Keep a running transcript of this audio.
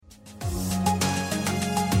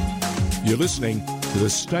You're listening to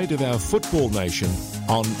the State of Our Football Nation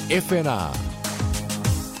on FNR.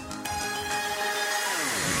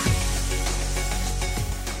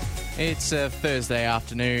 It's a Thursday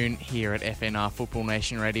afternoon here at FNR Football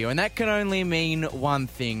Nation Radio, and that can only mean one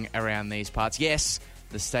thing around these parts. Yes,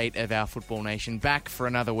 the State of Our Football Nation back for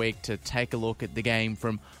another week to take a look at the game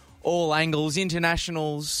from all angles,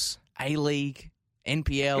 internationals, A-League,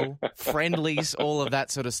 NPL, friendlies, all of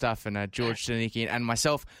that sort of stuff. And George Tanicki and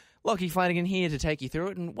myself, Lockie Flanagan, here to take you through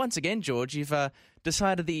it. And once again, George, you've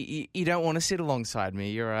decided that you don't want to sit alongside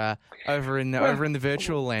me. You're over in the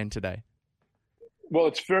virtual land today. Well,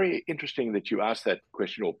 it's very interesting that you asked that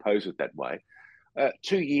question or pose it that way.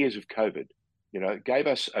 2 years of COVID, gave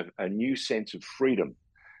us a new sense of freedom.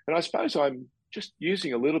 And I suppose I'm just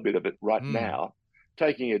using a little bit of it right now,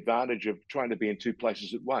 taking advantage of trying to be in two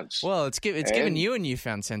places at once. Well, it's given you a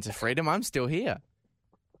newfound sense of freedom. I'm still here.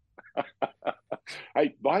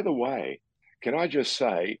 Hey, by the way, can I just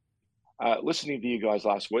say, listening to you guys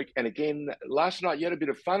last week, and again, last night you had a bit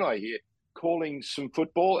of fun, I hear, calling some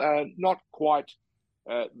football, not quite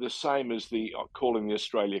the same as the calling the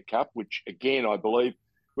Australia Cup, which again, I believe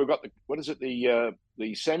we've got the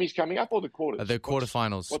semis coming up or the quarters? The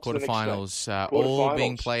quarterfinals. What's quarterfinals, all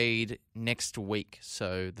being played next week.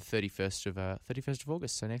 So the 31st of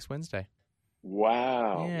August, so next Wednesday.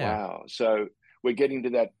 Wow. So we're getting to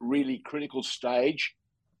that really critical stage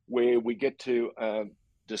where we get to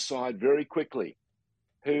decide very quickly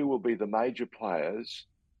who will be the major players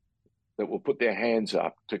that will put their hands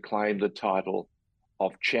up to claim the title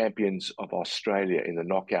of champions of Australia in the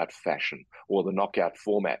knockout fashion or the knockout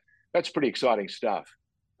format. That's pretty exciting stuff.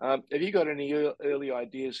 Have you got any early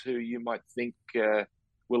ideas who you might think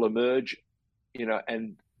will emerge,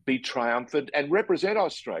 and be triumphant and represent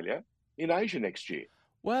Australia in Asia next year?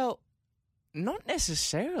 Well, not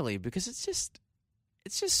necessarily, because it's just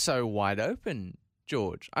so wide open,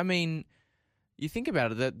 George. I mean, you think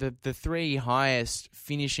about it, the three highest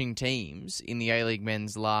finishing teams in the A-League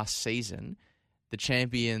men's last season, the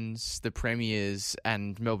champions, the premiers,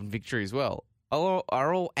 and Melbourne Victory as well,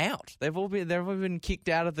 are all out. They've all been kicked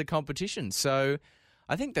out of the competition. So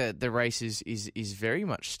I think that the race is very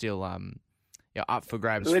much still up for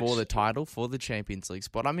grabs for the title, for the Champions League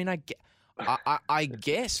spot. I mean, I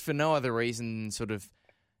guess for no other reason than sort of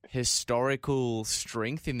historical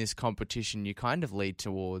strength in this competition, you kind of lead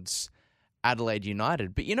towards Adelaide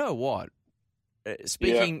United. But you know what?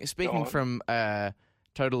 Speaking from a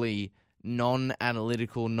totally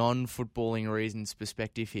non-analytical, non-footballing reasons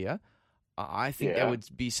perspective here, I think there would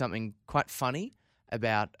be something quite funny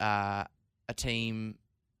about a team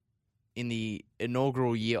in the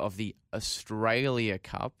inaugural year of the Australia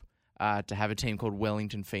Cup to have a team called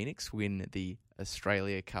Wellington Phoenix win the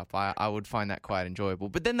Australia Cup. I would find that quite enjoyable.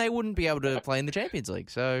 But then they wouldn't be able to play in the Champions League.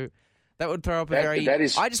 So that would throw up I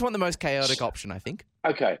just want the most chaotic option, I think.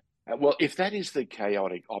 Okay. Well, if that is the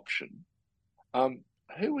chaotic option,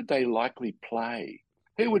 who would they likely play?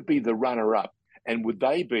 Who would be the runner-up? And would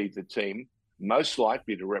they be the team most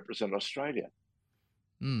likely to represent Australia?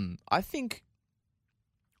 I think...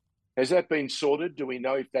 Has that been sorted? Do we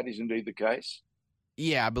know if that is indeed the case?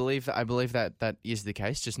 Yeah, I believe that is the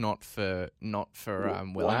case, just not for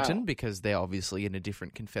Wellington, because they're obviously in a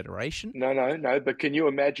different confederation. No. But can you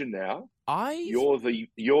imagine now? You're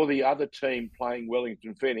the other team playing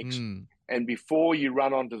Wellington Phoenix, and before you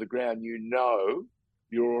run onto the ground,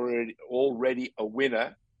 you're already a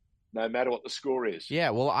winner, no matter what the score is.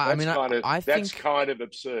 Yeah, well, I think that's kind of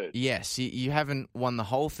absurd. Yes, you haven't won the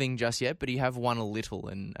whole thing just yet, but you have won a little,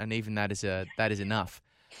 and even that is enough.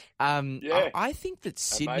 I think that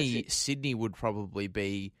Sydney would probably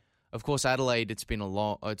be. Of course, Adelaide. It's been a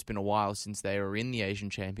while since they were in the Asian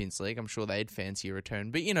Champions League. I'm sure they'd fancy a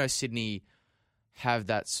return, but Sydney have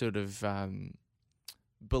that sort of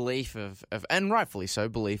belief of, and rightfully so,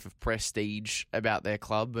 belief of prestige about their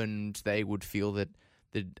club, and they would feel that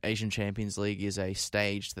the Asian Champions League is a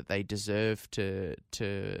stage that they deserve to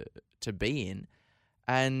be in.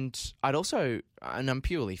 And I'd also, and I'm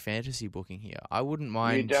purely fantasy booking here, I wouldn't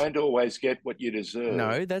mind... You don't always get what you deserve.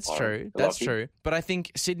 No, that's true. That's true. But I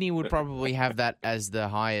think Sydney would probably have that as the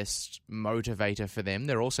highest motivator for them.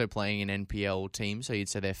 They're also playing an NPL team, so you'd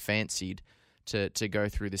say they're fancied to go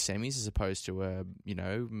through the semis as opposed to,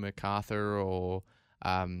 MacArthur or,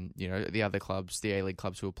 the other clubs, the A-League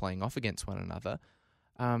clubs who are playing off against one another.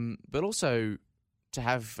 But also to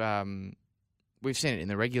have... we've seen it in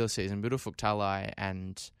the regular season, Budafuk Talai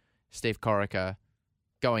and Steve Corica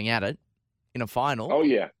going at it in a final. Oh,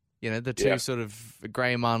 yeah. The two sort of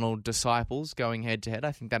Graham Arnold disciples going head-to-head.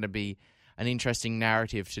 I think that'd be an interesting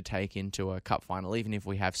narrative to take into a cup final, even if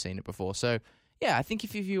we have seen it before. So, Yeah, I think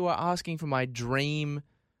if you were asking for my dream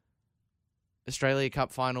Australia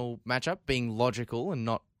Cup final matchup, being logical and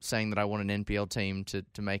not saying that I want an NPL team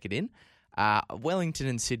to make it in, Wellington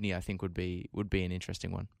and Sydney, I think, would be an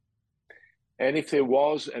interesting one. And if there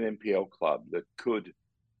was an NPL club that could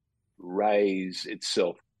raise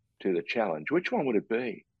itself to the challenge, which one would it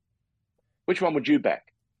be? Which one would you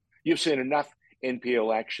back? You've seen enough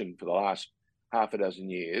NPL action for the last half a dozen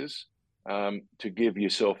years to give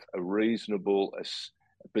yourself a reasonable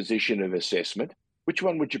position of assessment. Which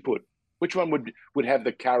one would you put? Which one would have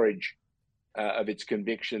the courage of its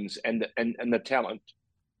convictions and the talent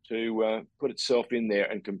to put itself in there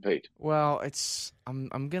and compete? Well,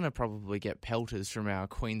 I'm going to probably get pelters from our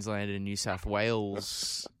Queensland and New South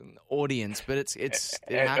Wales audience, but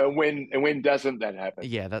when doesn't that happen?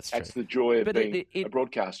 Yeah, that's true. That's the joy of being a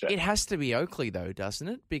broadcaster. It has to be Oakley, though, doesn't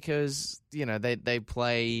it? Because they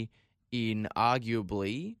play in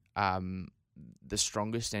arguably the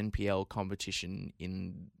strongest NPL competition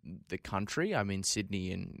in the country. I mean,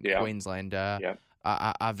 Sydney and Queensland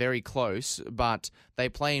are very close, but they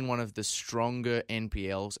play in one of the stronger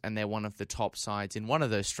NPLs, and they're one of the top sides in one of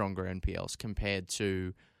those stronger NPLs compared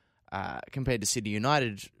to Sydney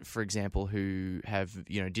United, for example, who have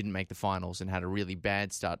didn't make the finals and had a really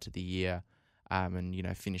bad start to the year,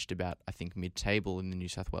 and finished about, I think, mid-table in the New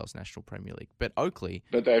South Wales National Premier League. But Oakley,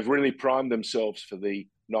 but they've really primed themselves for the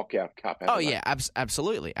Knockout Cup. Yeah,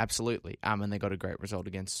 absolutely. And they got a great result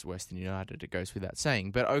against Western United. It goes without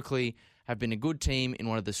saying. But Oakley have been a good team in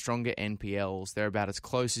one of the stronger NPLs. They're about as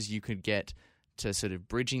close as you could get to sort of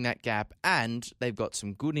bridging that gap, and they've got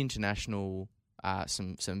some good international,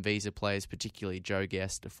 some visa players, particularly Joe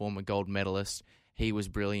Guest, a former gold medalist. He was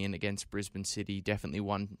brilliant against Brisbane City. Definitely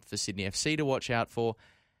one for Sydney FC to watch out for.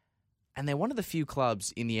 And they're one of the few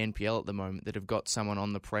clubs in the NPL at the moment that have got someone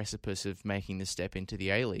on the precipice of making the step into the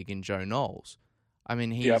A-League in Joe Knowles. I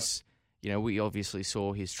mean, he's, we obviously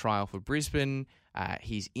saw his trial for Brisbane.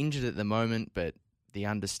 He's injured at the moment, but the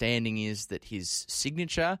understanding is that his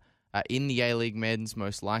signature in the A-League men's,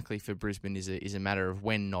 most likely for Brisbane, is a matter of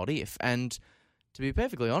when, not if. And to be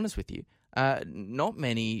perfectly honest with you, not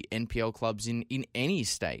many NPL clubs in any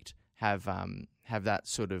state have that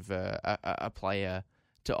sort of a player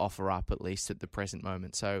to offer up, at least at the present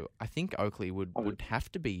moment. So I think Oakley would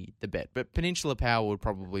have to be the bet, but Peninsula Power would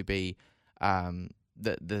probably be the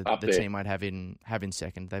team I'd have in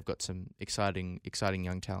second. They've got some exciting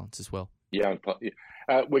young talents as well. Yeah,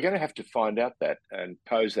 we're going to have to find out that and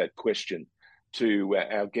pose that question to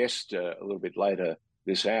our guest a little bit later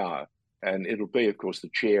this hour, and it'll be, of course,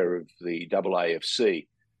 the chair of the AAFC,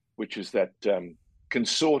 which is that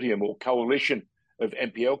consortium or coalition of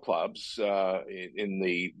NPL clubs in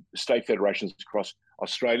the state federations across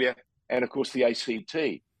Australia, and of course the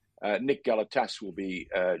ACT. Nick Galatas will be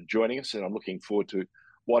joining us, and I'm looking forward to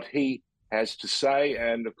what he has to say.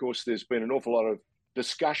 And of course, there's been an awful lot of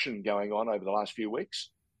discussion going on over the last few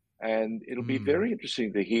weeks, and it'll be very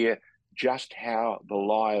interesting to hear just how the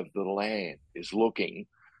lie of the land is looking,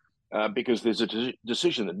 because there's a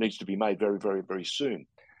decision that needs to be made very, very, very soon.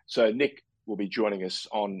 So Nick will be joining us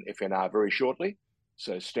on FNR very shortly.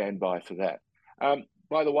 So stand by for that.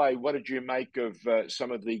 By the way, what did you make of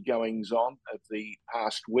some of the goings-on of the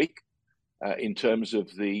past week in terms of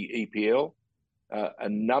the EPL? A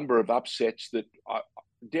number of upsets that,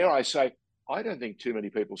 dare I say, I don't think too many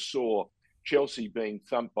people saw. Chelsea being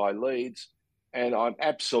thumped by Leeds, and I'm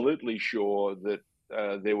absolutely sure that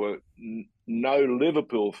there were no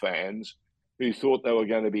Liverpool fans who thought they were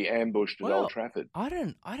going to be ambushed at Old Trafford. I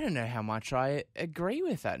don't know how much I agree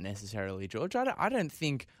with that necessarily, George. I don't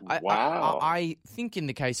think. Wow. I think in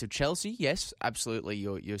the case of Chelsea, yes, absolutely,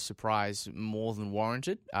 your surprise more than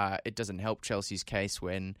warranted. It doesn't help Chelsea's case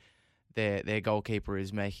when their goalkeeper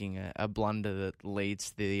is making a blunder that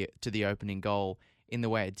leads to the opening goal in the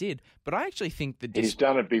way it did. But I actually think he's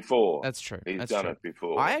done it before. That's true. He's done it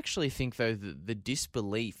before. I actually think, though, the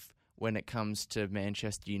disbelief when it comes to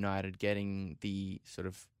Manchester United getting the sort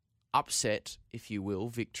of upset, if you will,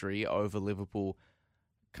 victory over Liverpool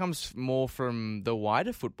comes more from the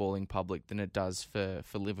wider footballing public than it does for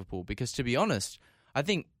Liverpool. Because to be honest, I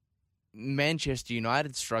think Manchester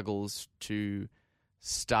United struggles to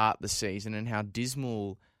start the season and how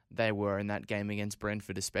dismal they were in that game against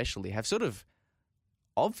Brentford especially have sort of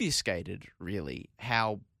obfuscated, really,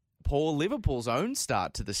 how poor Liverpool's own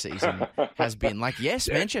start to the season has been. Like, yes,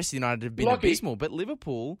 Manchester United have been abysmal, but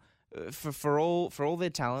Liverpool, for all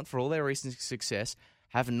their talent, for all their recent success,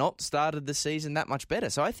 have not started the season that much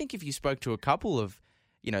better. So I think if you spoke to a couple of,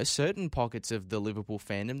 certain pockets of the Liverpool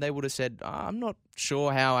fandom, they would have said, I'm not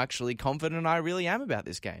sure how actually confident I really am about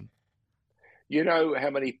this game. You know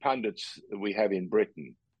how many pundits we have in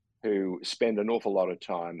Britain who spend an awful lot of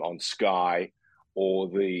time on Sky or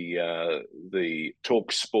the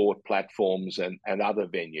Talk Sport platforms and other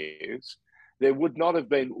venues. There would not have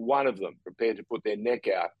been one of them prepared to put their neck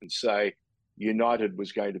out and say United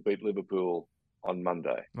was going to beat Liverpool on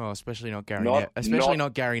Monday. Well, especially not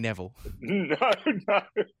not Gary Neville. No,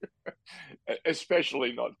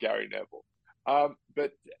 especially not Gary Neville.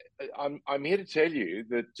 But I'm here to tell you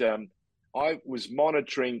that I was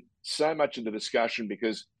monitoring so much of the discussion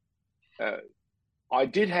because I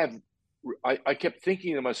kept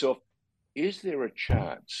thinking to myself, is there a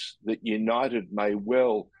chance that United may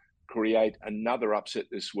well create another upset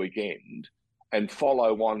this weekend and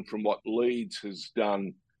follow on from what Leeds has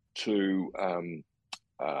done to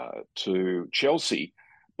Chelsea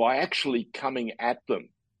by actually coming at them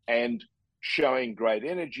and showing great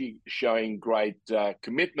energy, showing great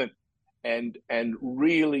commitment, and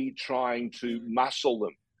really trying to muscle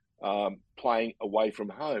them playing away from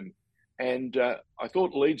home. And I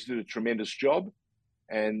thought Leeds did a tremendous job.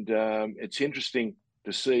 And it's interesting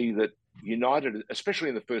to see that United, especially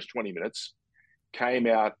in the first 20 minutes, came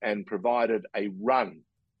out and provided a run.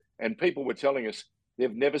 And people were telling us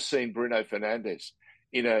they've never seen Bruno Fernandes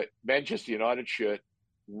in a Manchester United shirt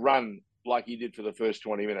run like he did for the first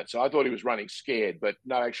 20 minutes. So I thought he was running scared, but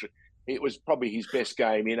no, actually, it was probably his best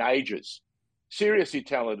game in ages. Seriously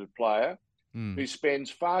talented player who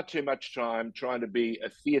spends far too much time trying to be a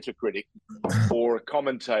theatre critic or a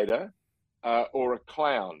commentator or a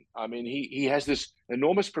clown. I mean, he has this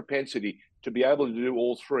enormous propensity to be able to do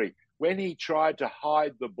all three. When he tried to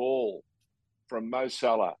hide the ball from Mo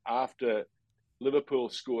Salah after Liverpool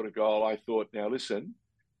scored a goal, I thought, now listen,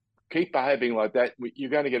 keep behaving like that. You're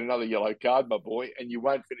going to get another yellow card, my boy, and you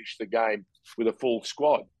won't finish the game with a full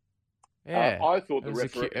squad. Yeah, I thought the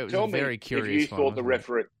referee. Tell me if you thought the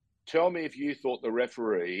referee. Tell me if you thought the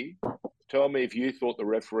referee. Tell me if you thought the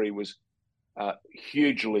referee was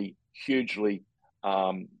hugely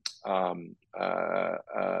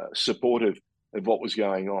supportive of what was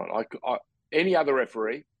going on. Any other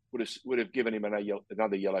referee would have given him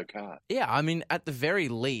another yellow card. Yeah, I mean, at the very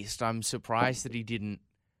least, I'm surprised that he didn't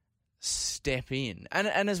step in,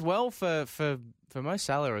 and as well for Mo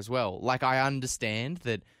Salah as well. Like, I understand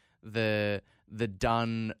that the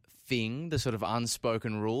done thing, the sort of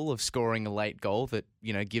unspoken rule of scoring a late goal that,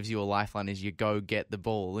 you know, gives you a lifeline is you go get the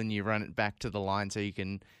ball and you run it back to the line so you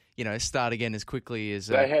can, you know, start again as quickly as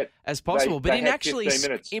possible. But in actually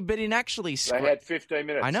they had 15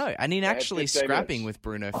 minutes. I know, and in actually scrapping with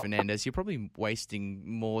Bruno Fernandes, you're probably wasting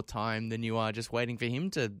more time than you are just waiting for him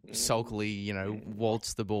to sulkily, you know,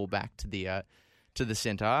 waltz the ball back to the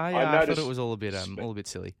centre. I thought it was all a bit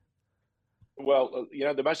silly. Well, you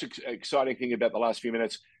know, the most exciting thing about the last few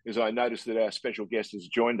minutes is I noticed that our special guest has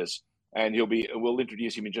joined us, and we'll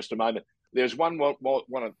introduce him in just a moment. There's one more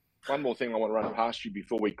thing I want to run past you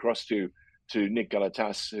before we cross to Nick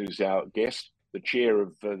Galatas, who's our guest, the chair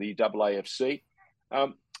of the AAFC.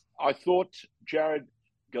 I thought Jared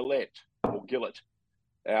Gillett,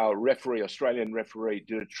 our referee, Australian referee,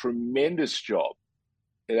 did a tremendous job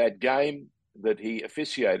in that game that he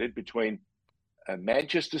officiated between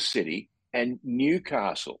Manchester City and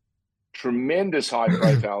Newcastle. Tremendous high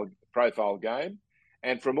profile game,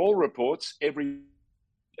 and from all reports,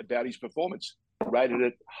 about his performance, rated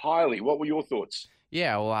it highly. What were your thoughts?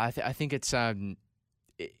 Yeah, well, I think it's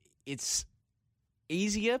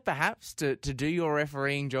easier perhaps to do your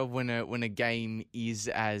refereeing job when a game is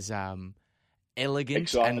as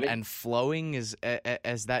elegant and flowing as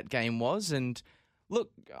that game was. And look,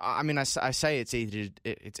 I mean, I say it's easy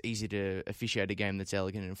to officiate a game that's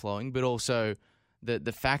elegant and flowing, but also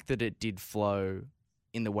the fact that it did flow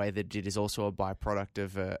in the way that it did is also a byproduct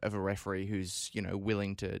of a referee who's, you know,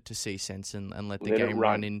 willing to see sense and let the game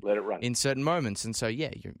run in certain moments. And so,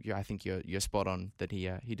 yeah, I think you're spot on that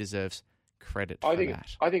he deserves credit for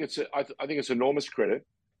that. I think it's enormous credit.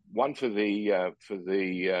 One for the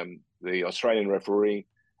Australian referee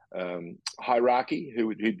hierarchy,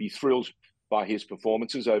 who'd be thrilled by his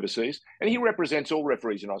performances overseas, and he represents all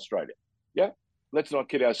referees in Australia. Yeah, let's not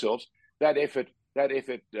kid ourselves. That effort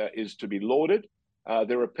is to be lauded.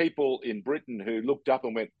 There are people in Britain who looked up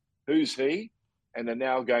and went, "Who's he?" and are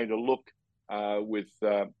now going to look with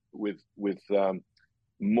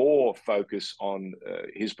more focus on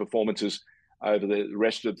his performances over the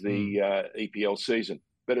rest of the EPL season.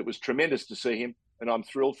 But it was tremendous to see him, and I'm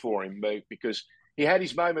thrilled for him because he had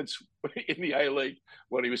his moments in the A-League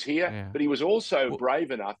when he was here, but he was also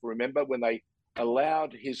brave enough, remember, when they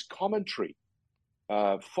allowed his commentary.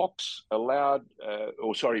 Fox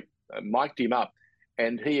mic'd him up,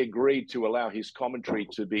 and he agreed to allow his commentary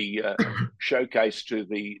to be showcase to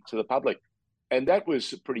the public. And that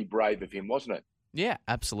was pretty brave of him, wasn't it? Yeah,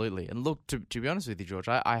 absolutely. And look, to be honest with you, George,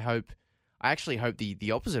 I actually hope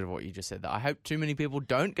the opposite of what you just said. That I hope too many people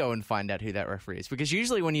don't go and find out who that referee is, because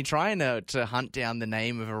usually when you're trying to hunt down the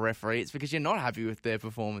name of a referee, it's because you're not happy with their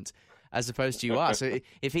performance, as opposed to you are. So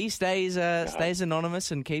if he stays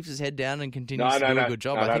anonymous and keeps his head down and continues to do a good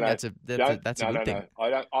job, I think that's a good thing.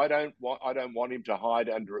 I don't want him to hide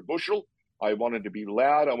under a bushel. I want him to be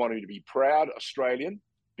loud. I want him to be proud Australian,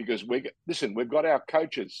 because we've got our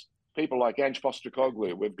coaches, people like Ange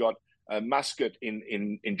Postecoglou. We've got Muscat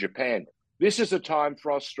in Japan. This is a time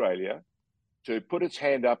for Australia to put its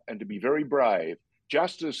hand up and to be very brave,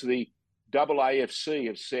 just as the AAFC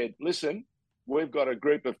have said, listen, we've got a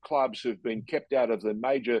group of clubs who've been kept out of the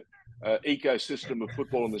major ecosystem of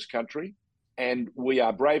football in this country, and we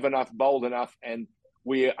are brave enough, bold enough, and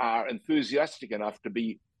we are enthusiastic enough to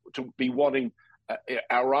be wanting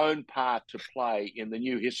our own part to play in the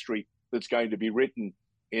new history that's going to be written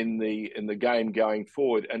in the game going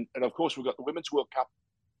forward. And of course, we've got the Women's World Cup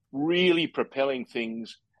really propelling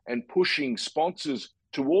things and pushing sponsors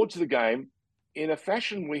towards the game in a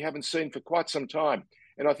fashion we haven't seen for quite some time.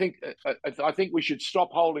 And I think we should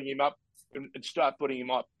stop holding him up and start putting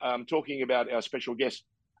him up, talking about our special guest.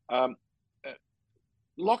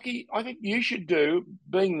 Lockie, I think you should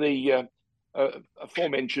being the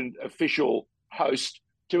aforementioned official host,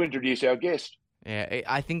 to introduce our guest. Yeah,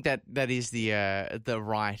 I think that is the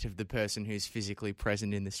right of the person who's physically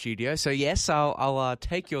present in the studio. So yes, I'll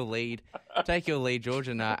take your lead, George,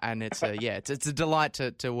 and it's a delight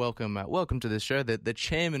to welcome to the show the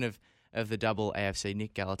chairman of the AAFC,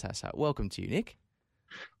 Nick Galatas. Welcome to you, Nick.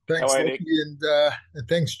 Thanks, Lockie, and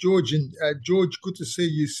thanks, George. And George, good to see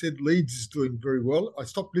you said Leeds is doing very well. I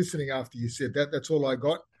stopped listening after you said that. That's all I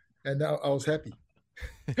got, and I was happy.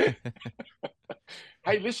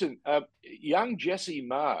 Hey, listen, young Jesse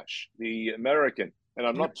Marsch, the American, and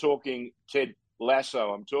I'm not talking Ted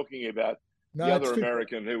Lasso. I'm talking about the other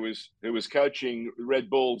American who was coaching Red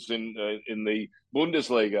Bulls in the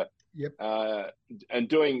Bundesliga, and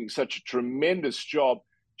doing such a tremendous job.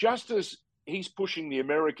 Just as he's pushing the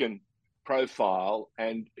American profile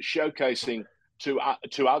and showcasing to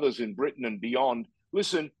others in Britain and beyond.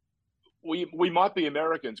 Listen, we might be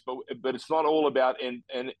Americans, but it's not all about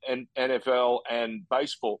NFL and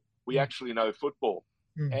baseball. We actually know football,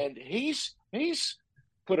 and he's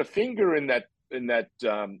put a finger in that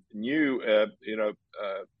new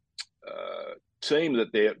team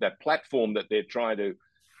that platform that they're trying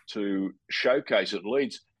to showcase at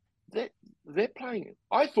Leeds. They're playing.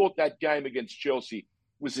 I thought that game against Chelsea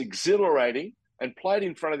was exhilarating and played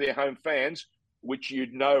in front of their home fans, which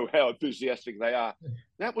you'd know how enthusiastic they are.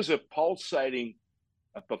 That was a pulsating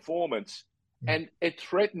performance, and it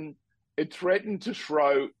threatened to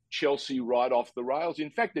throw Chelsea right off the rails. In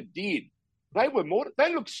fact, it did. They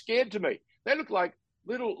looked scared to me. They looked like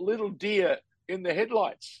little deer in the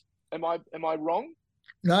headlights. Am I wrong?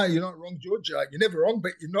 No, you're not wrong, George. You're never wrong,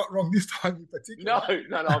 but you're not wrong this time in particular.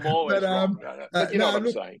 No, I'm always wrong. But you know what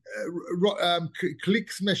I'm saying.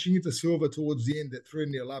 Click smashing into Silva towards the end at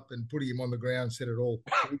 3-0 up and putting him on the ground said it all.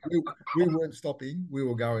 We weren't stopping. We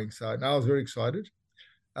were going. So, no, I was very excited.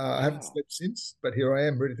 I haven't slept since, but here I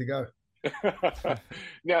am, ready to go.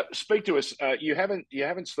 Now, speak to us. You haven't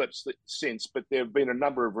slept since, but there have been a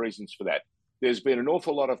number of reasons for that. There's been an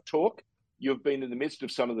awful lot of talk. You've been in the midst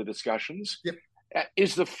of some of the discussions. Yep.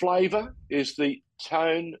 Is the flavour, is the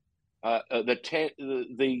tone,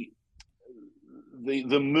 the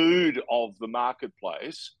mood of the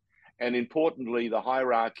marketplace, and importantly, the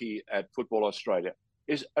hierarchy at Football Australia,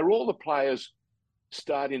 are all the players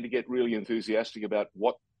starting to get really enthusiastic about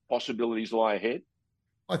what possibilities lie ahead?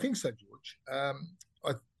 I think so, George.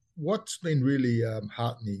 What's been really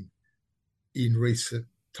heartening in recent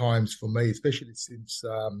times for me, especially since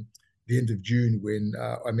the end of June when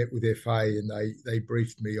I met with FA and they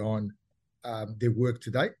briefed me on their work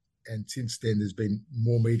to date. And since then, there's been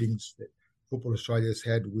more meetings that Football Australia has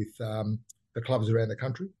had with the clubs around the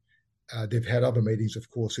country. They've had other meetings, of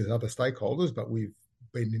course, with other stakeholders, but we've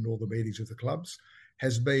been in all the meetings with the clubs.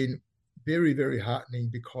 Has been very, very heartening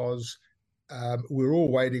because we're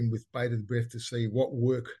all waiting with bated breath to see what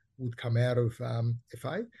work would come out of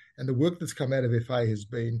FA. And the work that's come out of FA has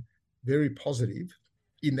been very positive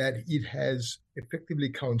in that it has effectively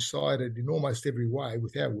coincided in almost every way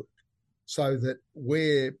with our work. So that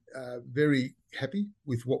we're very happy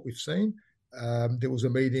with what we've seen. There was a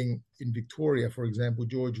meeting in Victoria, for example,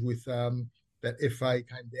 George, with that FA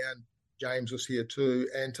came down. James was here too,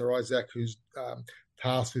 Anta Isaac, who's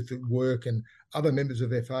tasked with the work, and other members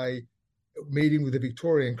of FA meeting with the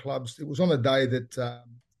Victorian clubs. It was on a day that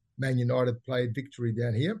Man United played Victory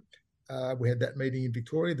down here. We had that meeting in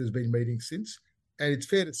Victoria. There's been meetings since. And it's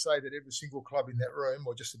fair to say that every single club in that room,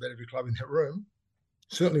 or just about every club in that room,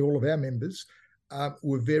 certainly all of our members,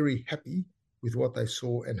 were very happy with what they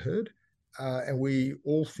saw and heard. And we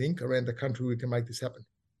all think around the country we can make this happen.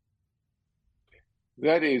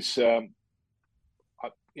 That is,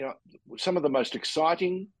 some of the most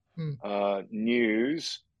exciting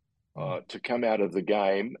news to come out of the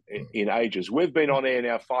game in ages. We've been on air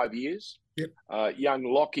now 5 years. Yep. Young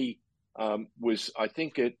Lockie was, I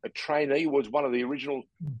think, a trainee, was one of the original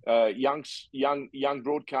young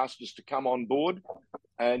broadcasters to come on board.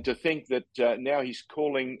 And to think that now he's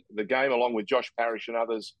calling the game along with Josh Parrish and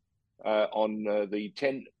others on the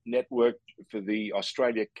 10 network for the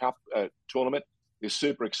Australia Cup tournament is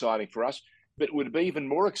super exciting for us. But it would be even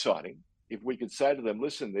more exciting if we could say to them,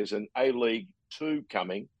 listen, there's an A-League 2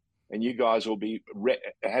 coming, and you guys will be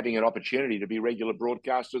having an opportunity to be regular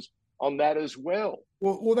broadcasters on that as well.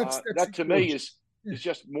 Well, that's that to me is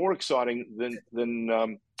just more exciting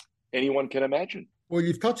than anyone can imagine. Well,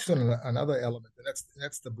 you've touched on another element, and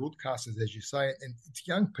that's the broadcasters, as you say, and it's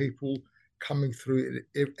young people coming through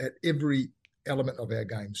at every element of our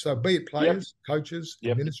game. So be it players, coaches,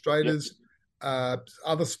 administrators,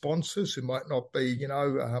 other sponsors who might not be,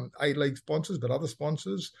 A-League sponsors, but other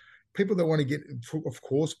sponsors, people that want to get, of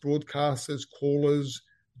course, broadcasters, callers,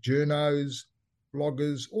 journos,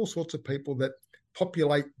 bloggers, all sorts of people that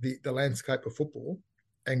populate the landscape of football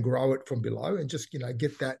and grow it from below and just,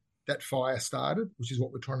 get that fire started, which is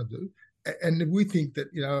what we're trying to do. And we think that,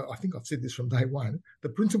 I think I've said this from day one, the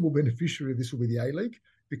principal beneficiary of this will be the A-League,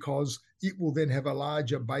 because it will then have a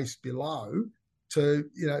larger base below to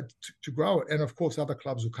grow it. And of course, other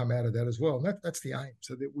clubs will come out of that as well. And that's the aim,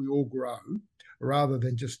 so that we all grow rather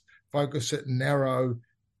than just focus it narrowly,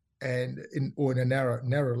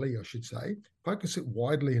 I should say, focus it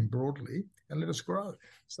widely and broadly and let us grow.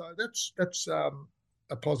 So that's a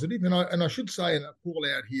positive. And I should say, and I call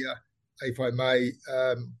out here, if I may,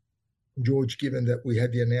 George, given that we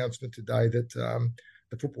had the announcement today that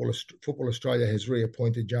the Football Australia has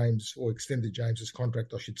reappointed James, or extended James's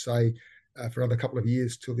contract, I should say, for another couple of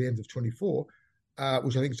years till the end of 24,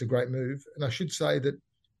 which I think is a great move. And I should say that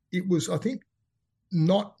it was, I think,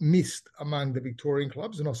 not missed among the Victorian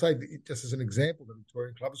clubs. And I'll say that just as an example, the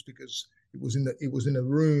Victorian clubs, because it was in a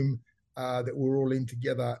room that we were all in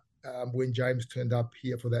together when James turned up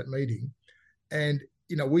here for that meeting. And,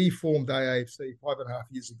 we formed AAFC 5.5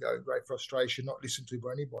 years ago, great frustration, not listened to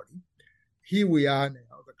by anybody. Here we are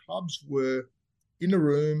now. The clubs were in a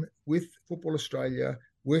room with Football Australia,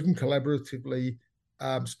 working collaboratively,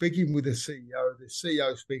 speaking with the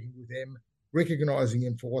CEO speaking with them, recognising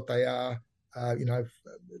them for what they are,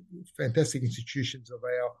 fantastic institutions of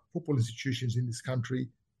our football institutions in this country,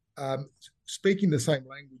 speaking the same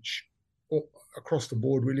language across the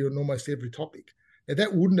board, really, on almost every topic. Now,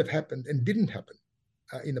 that wouldn't have happened and didn't happen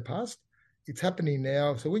in the past. It's happening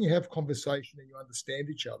now. So when you have conversation and you understand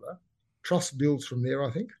each other, trust builds from there,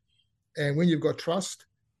 I think. And when you've got trust,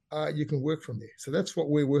 you can work from there. So that's what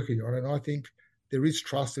we're working on. And I think there is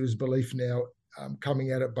trust, there is belief now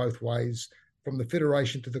coming at it both ways, from the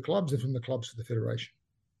federation to the clubs and from the clubs to the federation.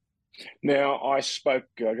 Now, I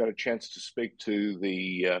got a chance to speak to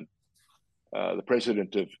the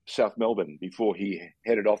president of South Melbourne before he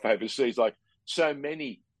headed off overseas, like so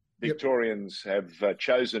many Victorians have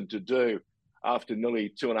chosen to do after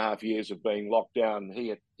nearly 2.5 years of being locked down.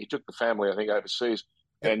 He took the family, I think, overseas,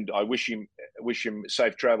 and I wish him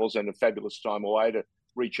safe travels and a fabulous time away to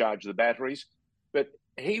recharge the batteries. But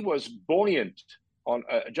he was buoyant on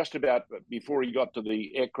just about before he got to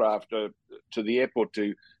the aircraft to the airport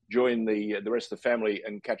to join the rest of the family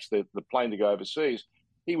and catch the plane to go overseas.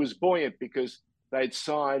 He was buoyant because they'd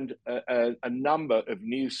signed a number of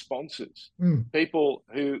new sponsors, people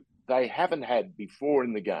who they haven't had before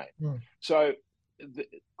in the game. So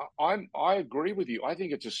I agree with you. I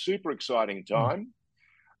think it's a super exciting time.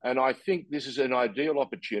 And I think this is an ideal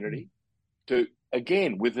opportunity to,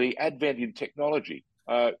 again, with the advent in technology,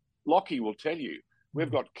 Lockie will tell you,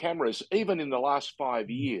 we've got cameras, even in the last 5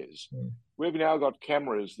 years, we've now got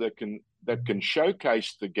cameras that can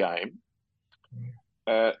showcase the game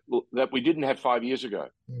that we didn't have 5 years ago.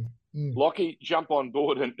 Lockie, jump on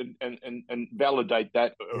board and validate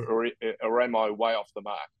that, or am I way off the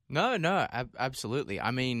mark? No, absolutely.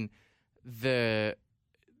 I mean, the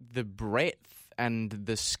breadth and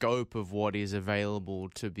the scope of what is available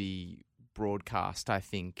to be broadcast, I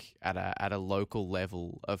think, at a local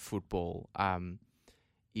level of football,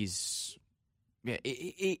 is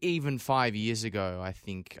even 5 years ago, I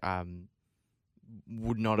think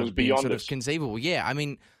would not was have been beyond sort us. of conceivable. Yeah, I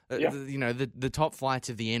mean, Yeah. the top flights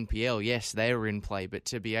of the NPL, yes, they were in play, but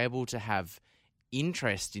to be able to have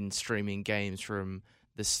interest in streaming games from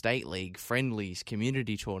the State League, friendlies,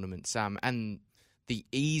 community tournaments, and the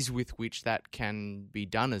ease with which that can be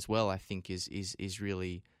done as well, I think is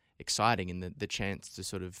really exciting, and the chance to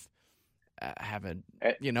sort of have a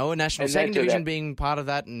national second division being part of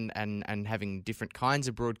that, and having different kinds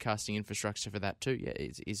of broadcasting infrastructure for that too. Yeah,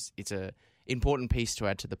 it's a important piece to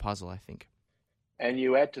add to the puzzle, I think. And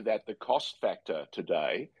you add to that the cost factor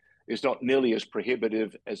today is not nearly as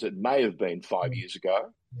prohibitive as it may have been 5 years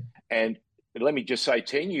ago. And let me just say,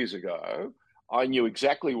 10 years ago, I knew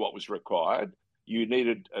exactly what was required. You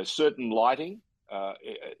needed a certain lighting,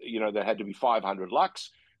 that had to be 500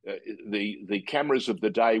 lux. The cameras of the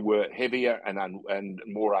day were heavier and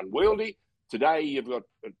more unwieldy. Today, you've got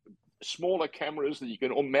smaller cameras that you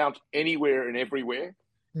can mount anywhere and everywhere.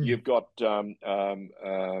 You've got the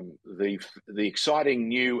exciting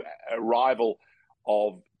new arrival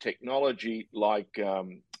of technology like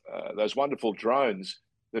those wonderful drones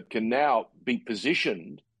that can now be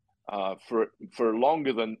positioned for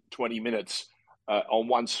longer than 20 minutes on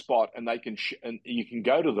one spot, and they can and you can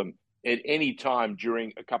go to them at any time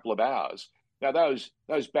during a couple of hours. Now, those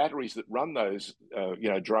batteries that run those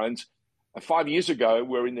drones 5 years ago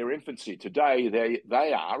were in their infancy. Today,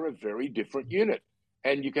 they are a very different unit.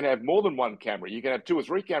 And you can have more than one camera. You can have 2 or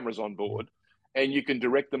 3 cameras on board, and you can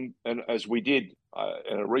direct them, and as we did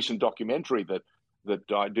in a recent documentary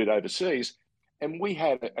that I did overseas. And we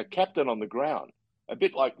had a captain on the ground, a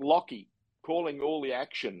bit like Lockie, calling all the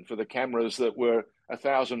action for the cameras that were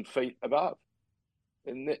 1,000 feet above.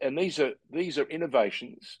 And these are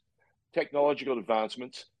innovations, technological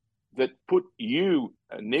advancements that put you,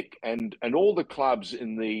 Nick, and all the clubs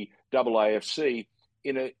in the AAFC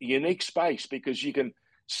in a unique space, because you can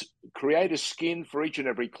create a skin for each and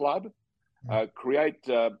every club, create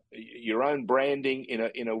your own branding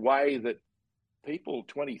in a way that people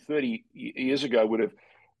 20, 30 years ago would have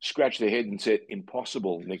scratched their head and said,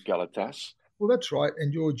 impossible, Nick Galatas. Well, that's right.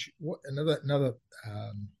 And George, another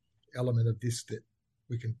element of this that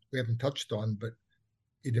we haven't touched on, but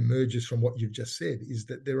it emerges from what you've just said, is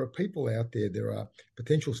that there are people out there, there are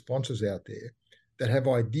potential sponsors out there that have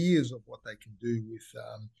ideas of what they can do with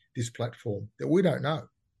this platform that we don't know.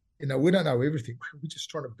 We don't know everything. We're just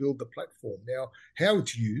trying to build the platform. Now, how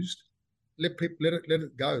it's used, let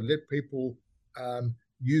it go. Let people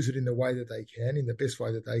use it in the way that they can, in the best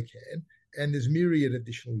way that they can. And there's myriad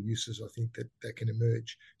additional uses, I think, that can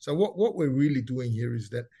emerge. So what we're really doing here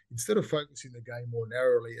is that instead of focusing the game more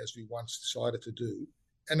narrowly as we once decided to do,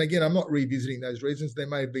 and again, I'm not revisiting those reasons. There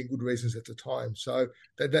may have been good reasons at the time. So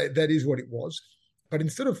that is what it was. But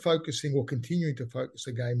instead of focusing or continuing to focus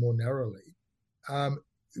the game more narrowly,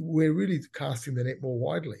 we're really casting the net more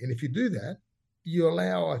widely. And if you do that, you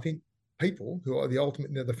allow, I think, people who are the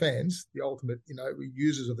ultimate, the fans, the ultimate,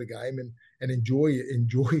 users of the game and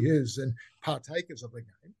enjoyers and partakers of the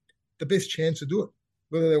game, the best chance to do it.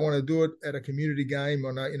 Whether they want to do it at a community game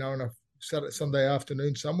on a Sunday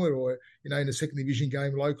afternoon somewhere, or in a second division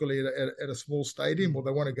game locally at a small stadium, or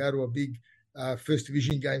they want to go to a big first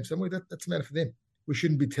division game somewhere, that's a matter for them. We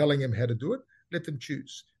shouldn't be telling them how to do it. Let them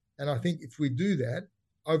choose. And I think if we do that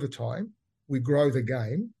over time, we grow the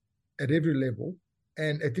game at every level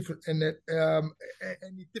and at different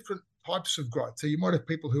types of growth. So you might have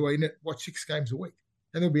people who are in it watch 6 games a week,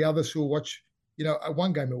 and there'll be others who will watch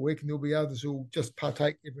 1 game a week, and there'll be others who will just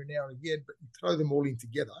partake every now and again. But you throw them all in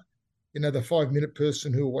together. The 5-minute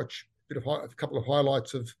person who will watch a couple of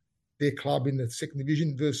highlights of their club in the second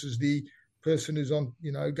division versus the person who's on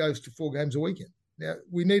goes to 4 games a weekend. Now,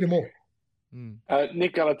 we need them all.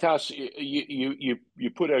 Nick Galatas, you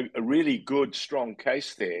put a really good, strong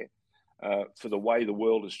case there for the way the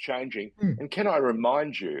world is changing. And can I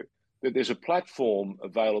remind you that there's a platform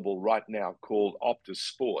available right now called Optus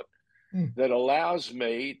Sport that allows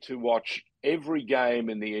me to watch every game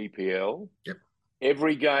in the EPL,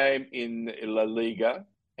 every game in La Liga,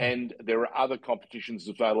 and there are other competitions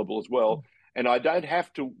available as well. And I don't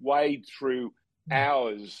have to wade through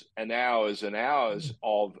hours and hours and hours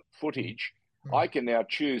of footage. I can now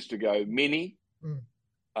choose to go mini,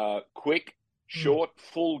 quick, short,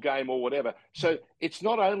 full game, or whatever. So it's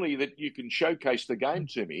not only that you can showcase the game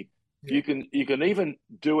to me, you can even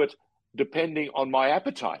do it depending on my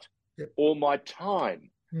appetite or my time.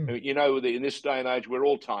 In this day and age, we're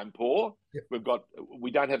all time poor.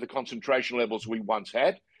 We don't have the concentration levels we once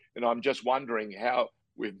had. And I'm just wondering how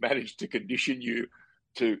we've managed to condition you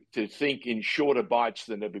to think in shorter bites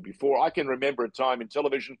than ever before. I can remember a time in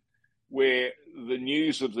television where the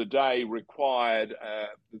news of the day required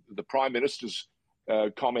the Prime Minister's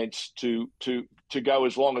comments to go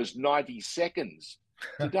as long as 90 seconds.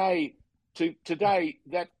 Today,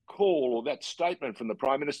 that call or that statement from the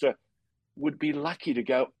Prime Minister would be lucky to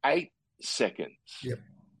go 8 seconds. Yep.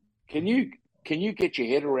 Can you get your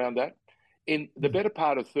head around that? In the better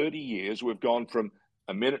part of 30 years, we've gone from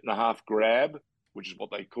a minute and a half grab, which is what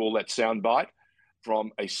they call that soundbite,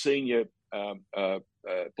 from a senior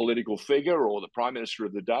political figure or the Prime Minister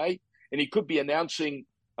of the day, and he could be announcing,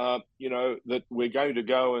 that we're going to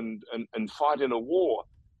go and fight in a war.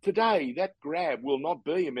 Today, that grab will not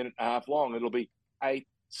be a minute and a half long; it'll be 8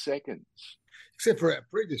 seconds. Except for our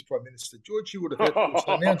previous Prime Minister, George, you would have had to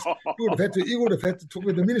also announce. You would have had to talk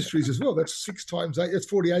with the ministries as well. That's 6 times 8. That's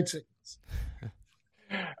 48 seconds.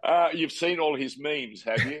 You've seen all his memes,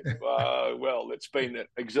 have you? Well, it's been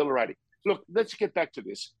exhilarating. Look, let's get back to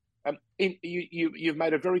this. You've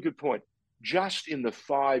made a very good point. Just in the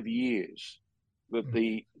 5 years that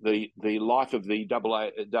the life of the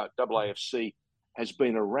AAFC has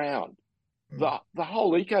been around, the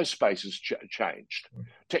whole ecospace has changed.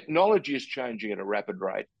 Technology is changing at a rapid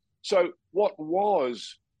rate. So what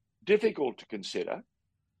was difficult to consider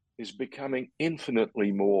is becoming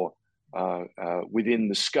infinitely more within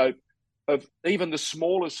the scope of even the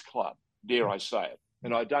smallest club, dare I say it.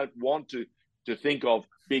 And I don't want to think of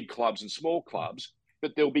big clubs and small clubs,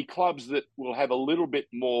 but there'll be clubs that will have a little bit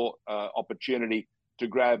more opportunity to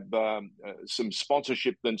grab some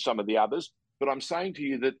sponsorship than some of the others. But I'm saying to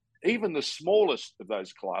you that even the smallest of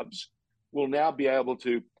those clubs will now be able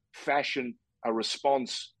to fashion a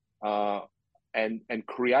response and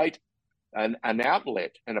create an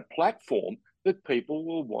outlet and a platform that people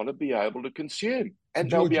will want to be able to consume. And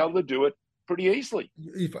George, they'll be able to do it pretty easily.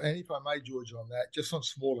 If I may, George, on that, just on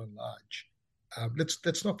small and large,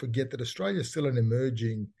 let's not forget that Australia is still an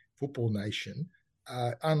emerging football nation,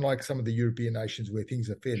 unlike some of the European nations where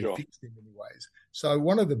things are fairly fixed in many ways. So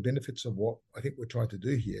one of the benefits of what I think we're trying to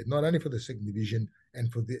do here, not only for the second division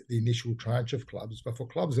and for the initial tranche of clubs, but for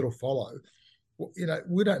clubs that will follow,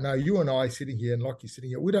 we don't know, you and I sitting here and Lockie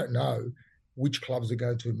sitting here, we don't know which clubs are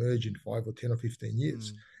going to emerge in 5 or 10 or 15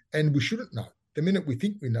 years. And we shouldn't know. The minute we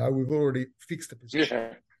think we know, we've already fixed the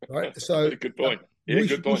position. Right? So good point. We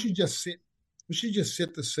should just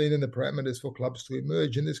set the scene and the parameters for clubs to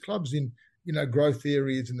emerge. And there's clubs in growth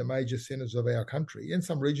areas in the major centres of our country and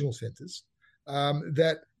some regional centres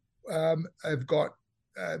that have got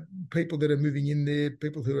people that are moving in there,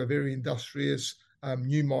 people who are very industrious,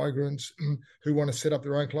 new migrants who want to set up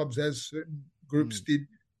their own clubs as certain groups did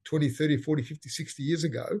 20, 30, 40, 50, 60 years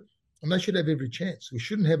ago. And they should have every chance. We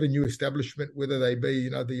shouldn't have a new establishment, whether they be,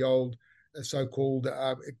 the old so-called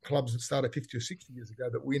clubs that started 50 or 60 years ago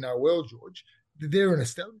that we know well, George. They're an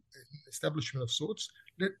establishment of sorts.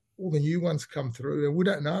 Let all the new ones come through, and we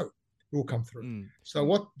don't know who will come through. So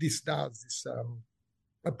what this does, this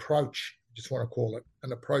approach, I just want to call it,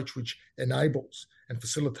 an approach which enables and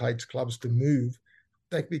facilitates clubs to move,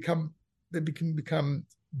 they can become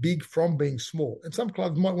big from being small. And some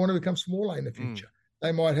clubs might want to become smaller in the future.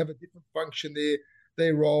 They might have a different function there.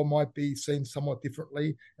 Their role might be seen somewhat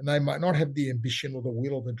differently, and they might not have the ambition or the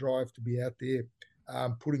will or the drive to be out there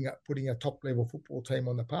putting a top-level football team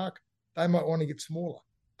on the park. They might want to get smaller.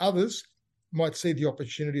 Others might see the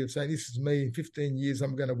opportunity of saying, this is me, in 15 years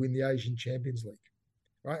I'm going to win the Asian Champions League,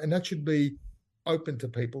 right? And that should be open to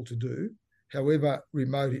people to do, however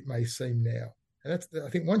remote it may seem now. And I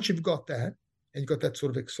think once you've got that, and you've got that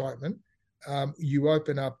sort of excitement, you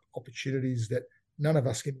open up opportunities that none of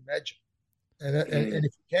us can imagine. And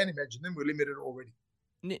if we can imagine them, we're limited already.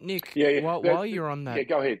 Nick, while you're on that,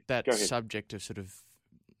 go ahead. Subject of sort of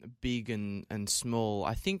big and small,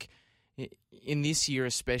 I think in this year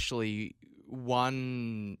especially,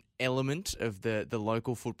 one element of the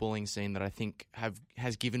local footballing scene that I think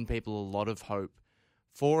has given people a lot of hope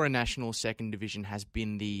for a national second division has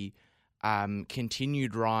been the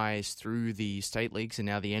continued rise through the state leagues and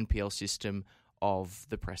now the NPL system of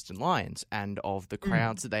the Preston Lions and of the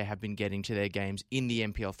crowds that they have been getting to their games in the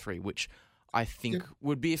NPL 3, which I think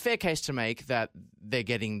would be a fair case to make that they're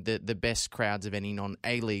getting the best crowds of any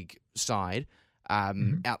non-A-League side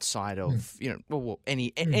outside of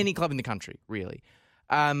any club in the country, really.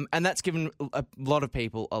 And that's given a lot of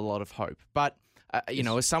people a lot of hope. But,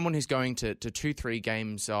 as someone who's going to 2-3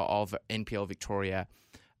 games of NPL Victoria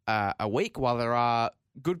a week, while there are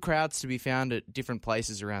good crowds to be found at different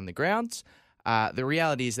places around the grounds, the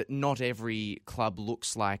reality is that not every club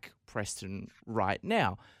looks like Preston right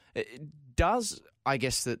now. Does, I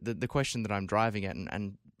guess, the question that I'm driving at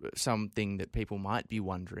and something that people might be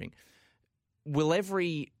wondering, will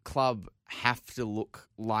every club have to look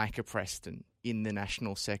like a Preston in the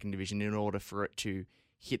National Second Division in order for it to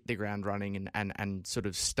hit the ground running and sort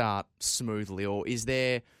of start smoothly? Or is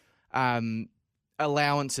there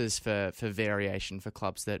allowances for variation for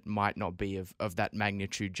clubs that might not be of that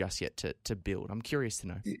magnitude just yet to build? I'm curious to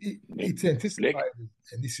know. It's anticipated,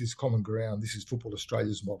 and this is common ground, this is Football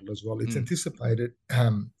Australia's model as well. It's anticipated,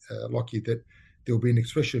 Lockie, that there'll be an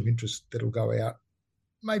expression of interest that'll go out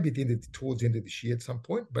maybe towards the end of this year at some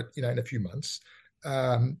point, but in a few months,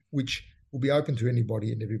 which will be open to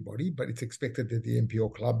anybody and everybody. But it's expected that the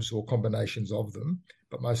NPL clubs or combinations of them,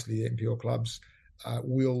 but mostly the NPL clubs,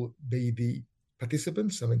 will be the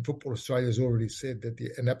participants. I mean, Football Australia has already said that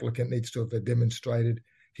an applicant needs to have a demonstrated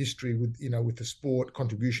history with the sport,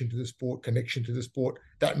 contribution to the sport, connection to the sport.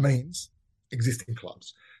 That means existing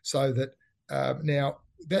clubs. So that now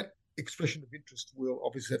that expression of interest will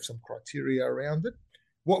obviously have some criteria around it.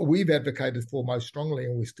 What we've advocated for most strongly,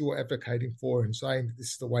 and we're still advocating for and saying that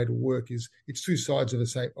this is the way to work, is it's two sides of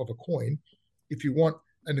a coin. If you want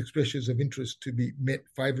an expression of interest to be met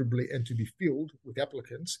favourably and to be filled with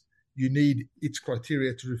applicants, you need its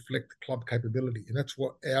criteria to reflect club capability. And that's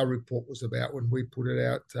what our report was about when we put it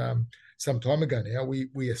out some time ago now.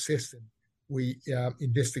 We assessed and we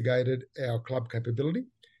investigated our club capability,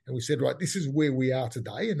 and we said, right, this is where we are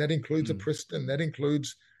today, and that includes a Preston, that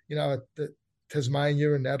includes, the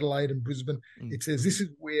Tasmania and Adelaide and Brisbane. It says this is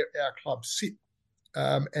where our clubs sit.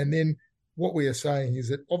 And then what we are saying is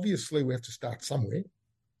that obviously we have to start somewhere.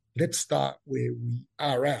 Let's start where we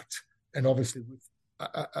are at, and obviously with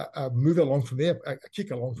move along from there,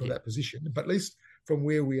 kick along from that position, but at least from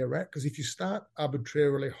where we are at, because if you start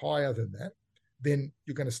arbitrarily higher than that, then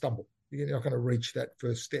you're going to stumble. You're not going to reach that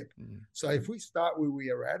first step. So if we start where we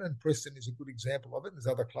are at, and Preston is a good example of it, there's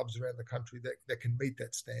other clubs around the country that can meet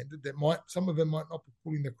that standard. Some of them might not be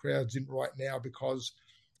pulling the crowds in right now because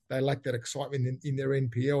they lack that excitement in their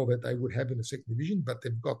NPL that they would have in the second division, but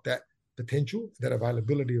they've got that potential, that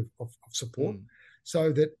availability of support.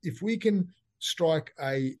 So that if we can strike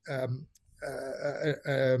a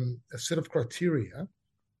set of criteria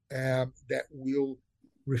that will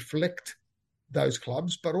reflect those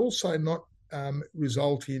clubs, but also not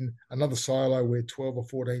result in another silo where 12 or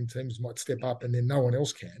 14 teams might step up and then no one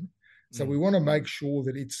else can. So we want to make sure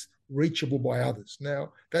that it's reachable by others.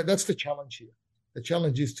 Now, that's the challenge here. The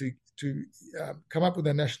challenge is to come up with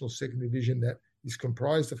a national second division that is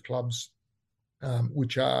comprised of clubs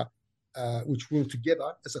which will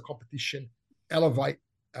together as a competition elevate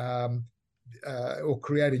or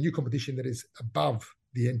create a new competition that is above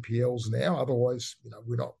the NPLs now. Otherwise,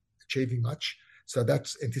 we're not achieving much. So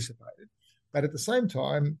that's anticipated. But at the same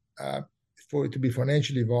time, for it to be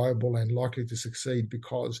financially viable and likely to succeed,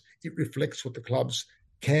 because it reflects what the clubs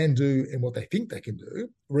can do and what they think they can do,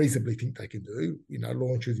 reasonably think they can do,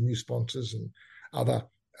 launch with new sponsors and other,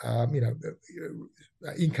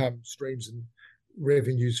 income streams and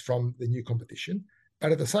revenues from the new competition.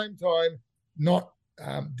 But at the same time, not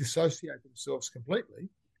dissociate themselves completely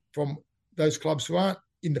from those clubs who aren't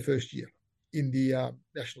in the first year in the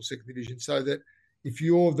national second division, so that if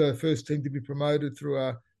you're the first team to be promoted through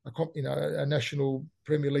a national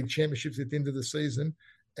Premier League championships at the end of the season,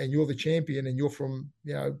 and you're the champion and you're from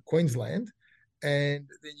Queensland, and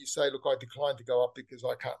then you say, look, I declined to go up because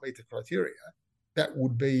I can't meet the criteria, that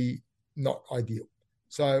would be not ideal.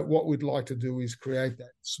 So what we'd like to do is create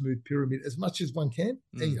that smooth pyramid as much as one can.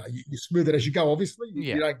 And, you smooth it as you go, obviously.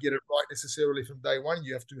 You don't get it right necessarily from day one.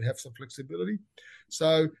 You have to have some flexibility.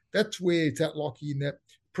 So that's where it's at, Lockie, in that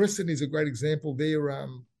Preston is a great example. They're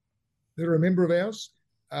a member of ours.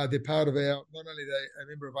 They're part of not only a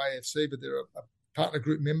member of AFC, but they're a partner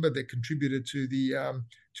group member that contributed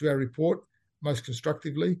to our report most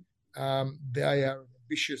constructively. They are an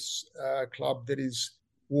ambitious club that is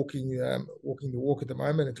walking the walk at the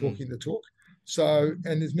moment and talking the talk. So,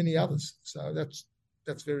 and there's many others. So that's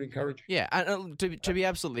very encouraging. Yeah, and to be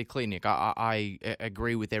absolutely clear, Nick, I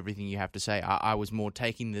agree with everything you have to say. I was more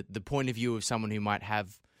taking the point of view of someone who might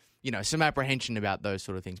have, some apprehension about those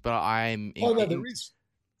sort of things. But I'm... there is.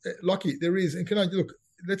 Lockie, there is. And can I look,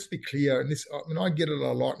 let's be clear. And I get it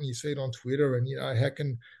a lot, and you see it on Twitter, and, how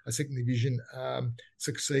can a second division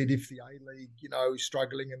succeed if the A-League, is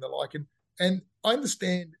struggling and the like. And I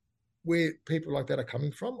understand where people like that are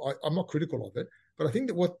coming from. I'm not critical of it, but I think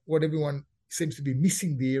that what everyone seems to be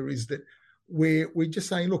missing there is that we're just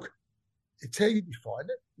saying, look, it's how you define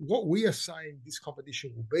it. What we are saying this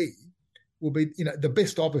competition will be the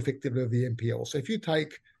best of effectively of the NPL. So if you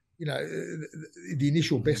take, the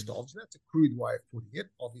initial best of, that's a crude way of putting it,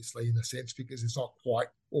 obviously, in a sense, because it's not quite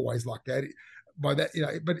always like that. By that,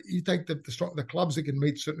 but you take the clubs that can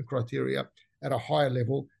meet certain criteria at a higher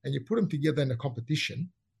level, and you put them together in a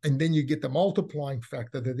competition, and then you get the multiplying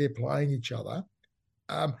factor that they're playing each other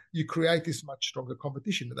you create this much stronger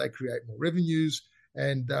competition. They create more revenues.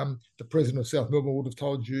 And the president of South Melbourne would have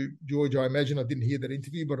told you, George, I imagine, I didn't hear that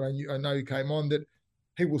interview, but I know he came on, that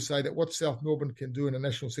he will say that what South Melbourne can do in a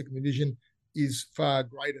national second division is far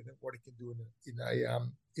greater than what it can do in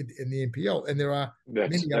the NPL. And there are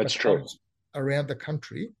many other clubs around the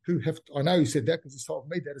country who have. I know he said that because he's told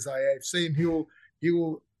me that as AFC, and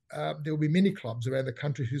there will be many clubs around the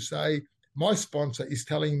country who say, my sponsor is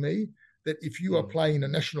telling me that if you are playing in a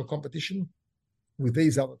national competition with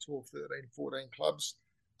these other 12, 13, 14 clubs,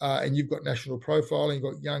 and you've got national profile, and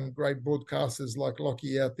you've got young, great broadcasters like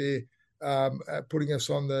Lockie out there putting us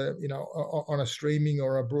on on a streaming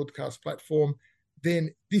or a broadcast platform,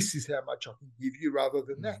 then this is how much I can give you rather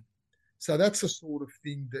than that. So that's the sort of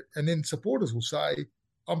thing that, and then supporters will say,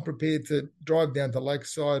 I'm prepared to drive down to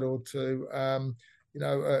Lakeside or to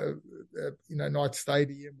Knight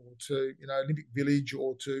Stadium or to Olympic Village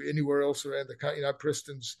or to anywhere else around the country,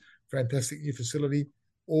 Preston's fantastic new facility,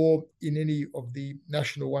 or in any of the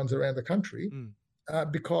national ones around the country,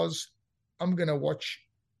 because I'm going to watch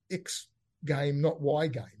X game, not Y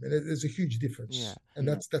game, and there's a huge difference, and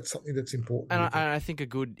that's something that's important. And I think a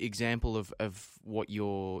good example of what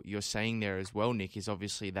you're saying there as well, Nick, is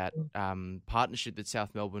obviously that partnership that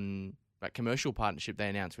South Melbourne, that commercial partnership they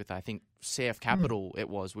announced with, I think, CF Capital it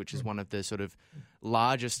was, which is one of the sort of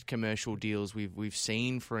largest commercial deals we've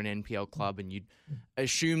seen for an NPL club, and you'd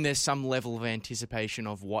assume there's some level of anticipation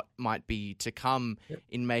of what might be to come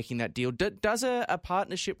in making that deal. Does a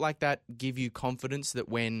partnership like that give you confidence that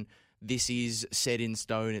when this is set in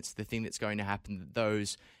stone, it's the thing that's going to happen, that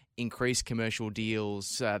those increased commercial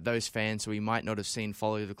deals, those fans who we might not have seen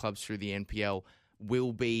follow the clubs through the NPL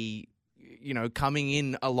will be coming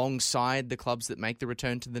in alongside the clubs that make the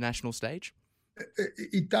return to the national stage?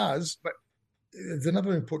 It does, but there's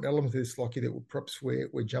another important element to this, Lockie, that perhaps we're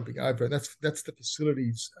jumping over, and that's the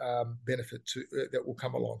facilities benefit that will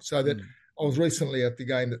come along. So that I was recently at the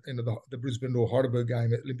game, the Brisbane or Heidelberg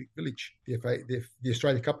game at Olympic Village, the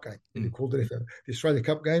Australia Cup game, they called it the Australia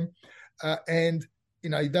Cup game, and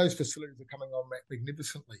those facilities are coming on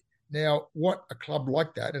magnificently. Now, what a club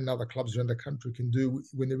like that and other clubs around the country can do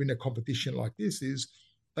when they're in a competition like this is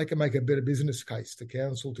they can make a better business case to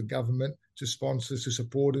council, to government, to sponsors, to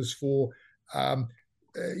supporters for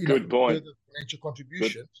Good point. financial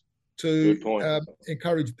contributions to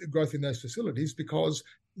encourage the growth in those facilities, because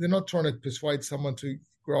they're not trying to persuade someone to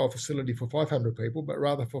grow a facility for 500 people, but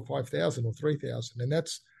rather for 5,000 or 3,000. And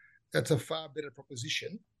that's a far better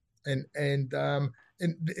proposition. And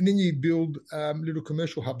then you build little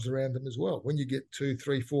commercial hubs around them as well. When you get 2,000,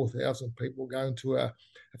 3,000, 4,000 people going to a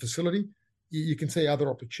facility, you can see other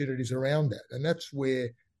opportunities around that. And that's where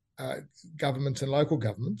governments and local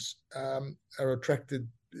governments are attracted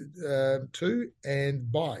to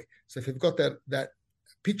and buy. So if they've got that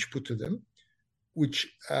pitch put to them,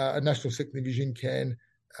 which a national second division can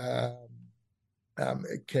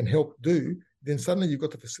help do, then suddenly you've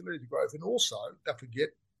got the facility growth. And also, don't forget,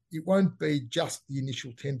 it won't be just the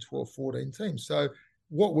initial 10, 12, 14 teams. So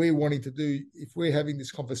what we're wanting to do, if we're having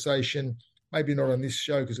this conversation, maybe not on this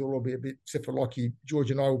show because it'll all be a bit, except for Lockie,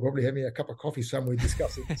 George and I will probably having a cup of coffee somewhere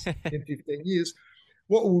discussing this in 15 years.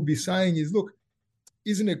 What we'll be saying is, look,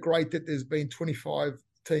 isn't it great that there's been 25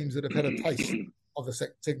 teams that have had a taste of the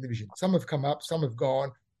second division? Some have come up, some have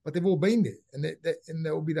gone, but they've all been there, and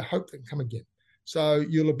there will be the hope they can come again. So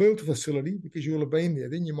you'll have built a facility because you'll have been there.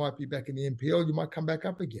 Then you might be back in the NPL. You might come back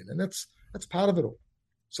up again. And that's part of it all.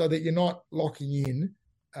 So that you're not locking in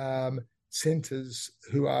centres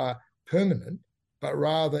who are permanent, but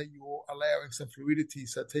rather you're allowing some fluidity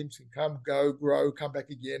so teams can come, go, grow, come back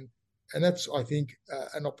again. And that's, I think,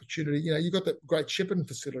 an opportunity. You've got the Great Shepparton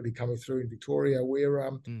facility coming through in Victoria where we're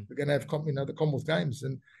going to have the Commonwealth Games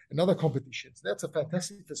and other competitions. That's a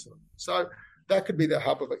fantastic facility. So that could be the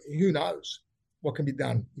hub of it. Who knows what can be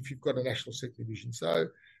done if you've got a national second division. So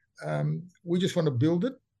we just want to build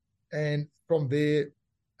it, and from there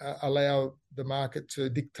allow the market to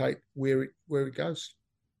dictate where it goes.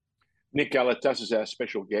 Nick Galitas is our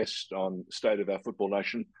special guest on State of Our Football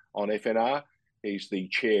Nation on FNR. He's the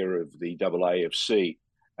chair of the AAFC,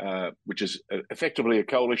 which is effectively a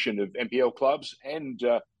coalition of NPL clubs and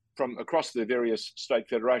from across the various state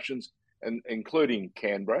federations, and including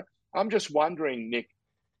Canberra. I'm just wondering, Nick,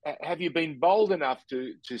 have you been bold enough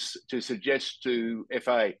to suggest to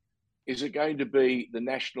FA, is it going to be the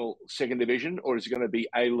National Second Division or is it going to be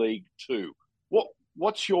A-League 2?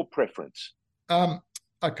 What's your preference?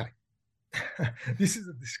 Okay. This is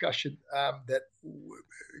a discussion that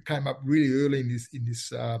came up really early in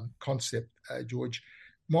this concept, George.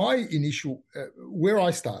 My initial, where I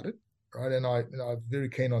started right? And I'm very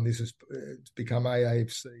keen on this as to become the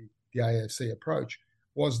AFC approach,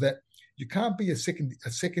 was that you can't be a second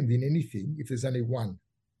in anything if there's only one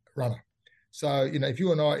runner. So, if if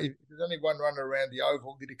there's only one runner around the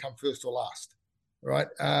oval, did he come first or last? Right.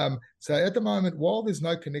 So at the moment, while there's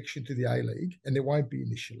no connection to the A-League, and there won't be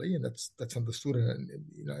initially, and that's understood, and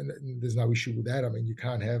there's no issue with that. I mean, you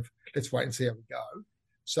can't have. Let's wait and see how we go.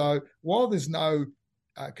 So while there's no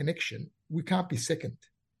connection, we can't be second.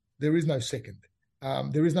 There is no second.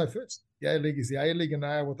 There is no first. The A-League is the A-League, and they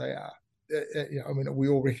are what they are. We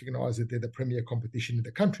all recognise that they're the premier competition in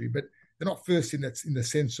the country, but they're not first in the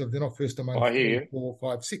sense of they're not first among 3, 4,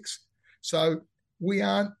 5, 6. So we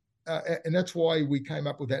aren't. And that's why we came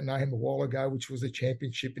up with that name a while ago, which was a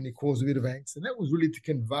championship, and it caused a bit of angst. And that was really to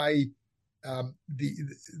convey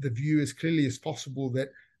the view as clearly as possible that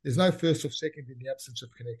there's no first or second in the absence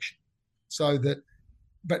of connection.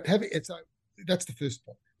 That's the first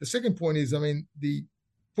point. The second point is, the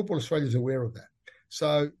Football Australia is aware of that.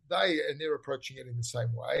 So they're approaching it in the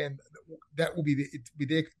same way, and that will be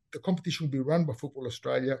the competition will be run by Football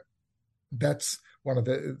Australia. That's one of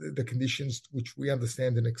the conditions which we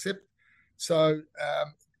understand and accept. So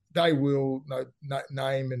they will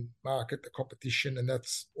name and market the competition, and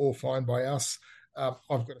that's all fine by us. I've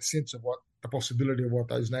got a sense of what the possibility of what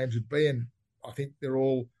those names would be, and I think they're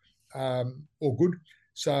all good.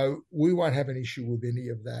 So we won't have an issue with any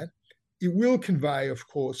of that. It will convey, of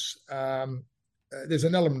course, there's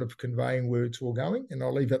an element of conveying where it's all going, and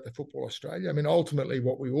I'll leave that to Football Australia. Ultimately,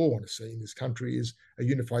 what we all want to see in this country is a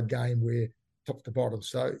unified game where top to bottom.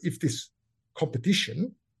 So if this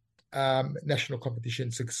competition, national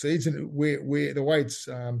competition, succeeds, and where the way it's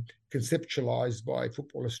conceptualised by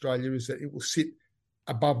Football Australia is that it will sit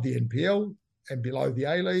above the NPL and below the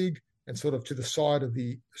A-League and sort of to the side of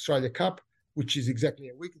the Australia Cup, which is exactly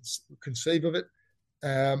how we can conceive of it.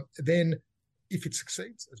 Then if it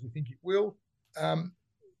succeeds, as we think it will,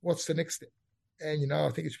 what's the next step? And, I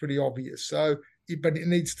think it's pretty obvious. So, but it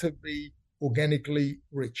needs to be organically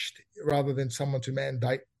reached rather than someone to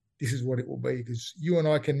mandate this is what it will be. Because you and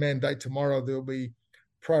I can mandate tomorrow there'll be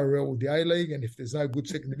pro rel with the A-League, and if there's no good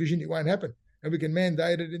second division, it won't happen. And we can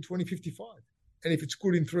mandate it in 2055. And if it's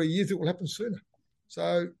good in 3 years, it will happen sooner.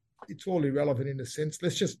 So it's all irrelevant in a sense.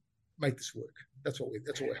 Let's just make this work. That's what we're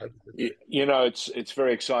hoping to do. It's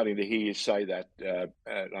very exciting to hear you say that.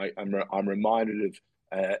 I'm reminded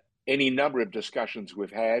of any number of discussions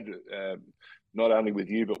we've had, not only with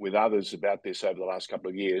you but with others about this over the last couple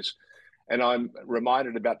of years. And I'm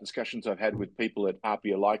reminded about discussions I've had with people at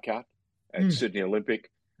Apia Leichhardt, at Sydney Olympic,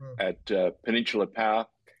 at Peninsula Power,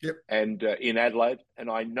 and in Adelaide. And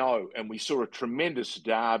I know, and we saw a tremendous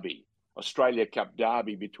derby, Australia Cup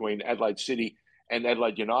derby between Adelaide City and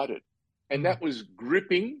Adelaide United. And that was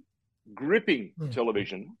gripping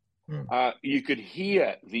television. You could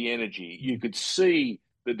hear the energy. You could see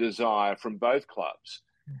the desire from both clubs.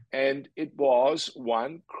 And it was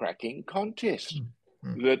one cracking contest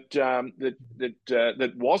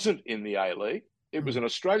that wasn't in the A-League. It was an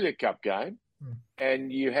Australia Cup game.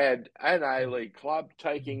 And you had an A-League club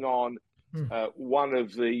taking on one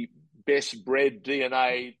of the best bred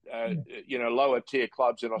DNA, lower tier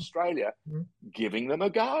clubs in Australia, giving them a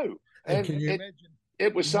go. And can you imagine?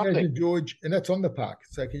 It was something, imagine, George, and that's on the park.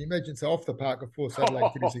 So can you imagine? So off the park, of course,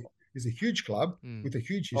 Adelaide is a huge club with a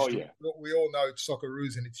huge history. We all know it's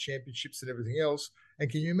Socceroos and its championships and everything else. And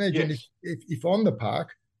can you imagine if on the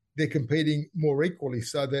park they're competing more equally,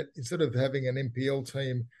 so that instead of having an NPL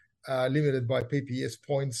team limited by PPS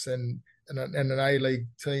points and an A-League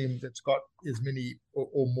team that's got as many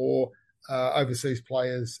or more overseas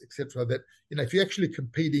players, etc., that if you're actually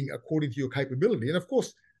competing according to your capability, and of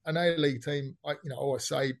course. An A-League team, I always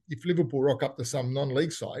say, if Liverpool rock up to some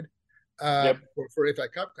non-league side for FA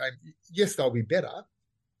Cup game, yes, they'll be better.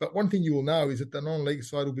 But one thing you will know is that the non-league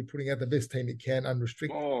side will be putting out the best team it can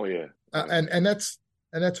unrestricted. Oh yeah, and that's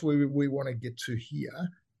where we want to get to here,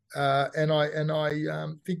 and I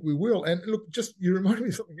think we will. And look, just you reminded me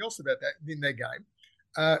of something else about that in that game.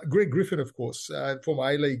 Greg Griffin, of course, former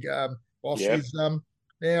A-League boss, is now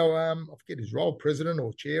I forget his role, president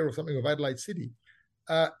or chair or something of Adelaide City.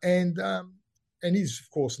 And he's, of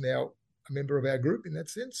course, now a member of our group in that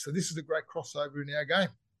sense. So this is a great crossover in our game.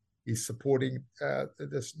 He's supporting the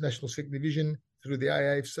National Second Division through the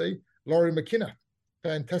AAFC. Laurie McKenna,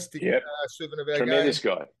 fantastic servant of our tremendous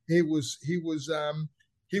game. Guy. He was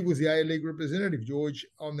the A-League representative, George,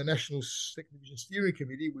 on the National Second Division Steering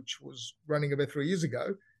Committee, which was running about 3 years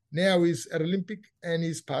ago. Now he's at Olympic and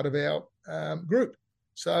is part of our group.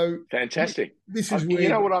 So fantastic. This is where you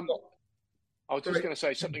know what I was just going to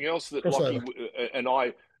say something else that Lockie and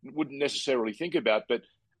I wouldn't necessarily think about, but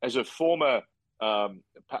as a former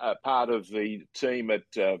part of the team at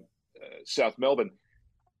South Melbourne,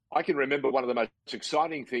 I can remember one of the most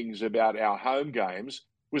exciting things about our home games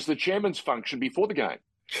was the chairman's function before the game,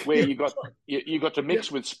 where you got to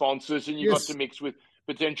mix with sponsors and you got to mix with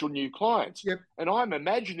potential new clients. Yep. And I'm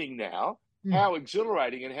imagining now how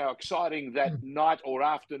exhilarating and how exciting that night or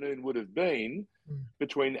afternoon would have been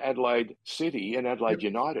between Adelaide City and Adelaide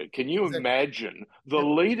United. Can you imagine the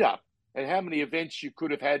lead up and how many events you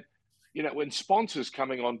could have had, you know, when sponsors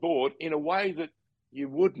coming on board in a way that you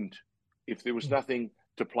wouldn't if there was nothing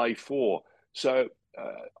to play for. So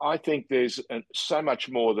I think there's so much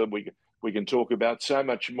more that we can talk about, so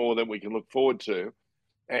much more that we can look forward to.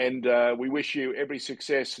 And we wish you every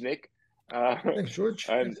success, Nick. Thanks, George.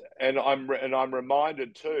 And I'm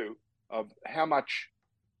reminded too of how much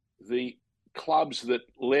the clubs that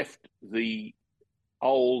left the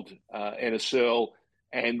old NSL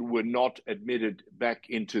and were not admitted back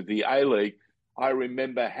into the A-League, I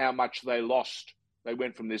remember how much they lost. They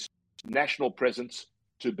went from this national presence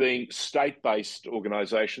to being state-based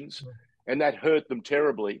organisations, and that hurt them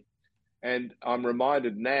terribly. And I'm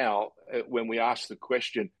reminded now when we ask the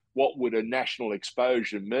question, what would a national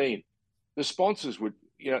exposure mean? The sponsors would,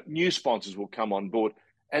 you know, new sponsors will come on board,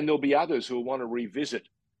 and there'll be others who will want to revisit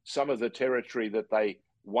some of the territory that they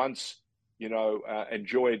once, you know,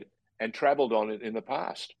 enjoyed and travelled on in the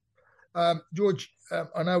past. George,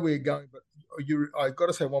 I know we're going, but I've got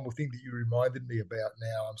to say one more thing that you reminded me about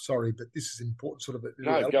now. I'm sorry, but this is important sort of.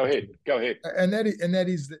 No, go ahead. And that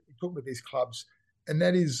is that talking about these clubs, and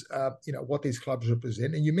that is, you know, what these clubs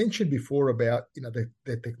represent. And you mentioned before about, you know,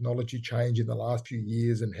 the technology change in the last few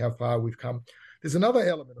years and how far we've come. There's another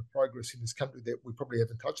element of progress in this country that we probably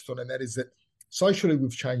haven't touched on, and that is that socially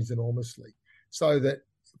we've changed enormously. So that,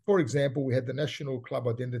 for example, we had the National Club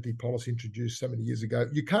Identity Policy introduced so many years ago.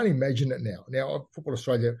 You can't imagine it now. Now, Football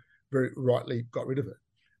Australia very rightly got rid of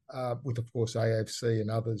it, with, of course, AFC and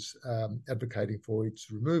others advocating for its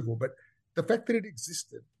removal. But the fact that it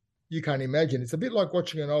existed, you can't imagine. It's a bit like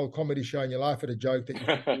watching an old comedy show and you laugh at a joke that you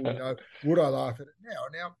think, you know, would I laugh at it now?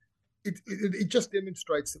 Now, it just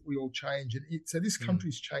demonstrates that we all change. And so this country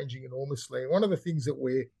is changing enormously. And one of the things that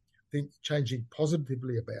we're changing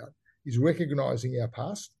positively about is recognising our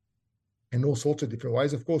past in all sorts of different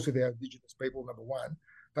ways. Of course, with our Indigenous people, number one,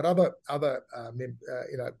 but other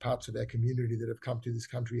you know, parts of our community that have come to this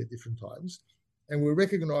country at different times. And we're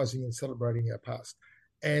recognising and celebrating our past.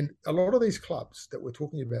 And a lot of these clubs that we're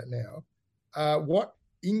talking about now, what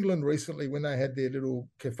England recently, when they had their little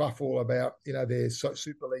kerfuffle about, you know, their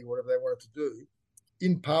Super League, whatever they wanted to do,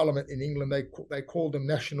 in Parliament in England, they called them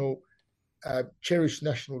cherished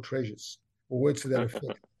national treasures, or words to that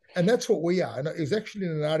effect. And that's what we are. And it was actually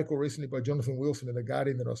in an article recently by Jonathan Wilson in The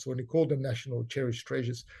Guardian that I saw, and he called them national cherished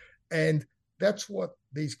treasures. And that's what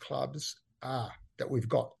these clubs are that we've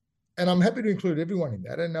got. And I'm happy to include everyone in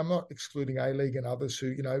that. And I'm not excluding A-League and others who,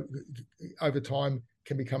 you know, over time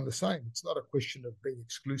can become the same. It's not a question of being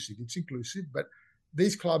exclusive. It's inclusive. But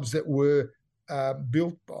these clubs that were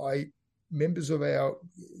built by members of our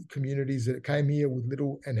communities that came here with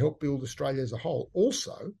little and helped build Australia as a whole,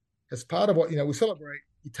 also, as part of what, you know, we celebrate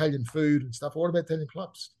Italian food and stuff. What about Italian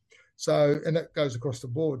clubs? So, and that goes across the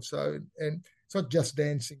board. So, and it's not just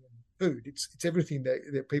dancing and food. It's everything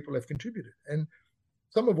that people have contributed. And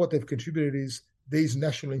some of what they've contributed is these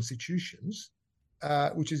national institutions,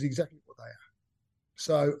 which is exactly what they are.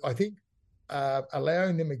 So I think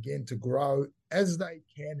allowing them again to grow as they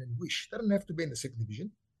can and wish. They don't have to be in the second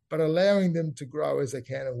division, but allowing them to grow as they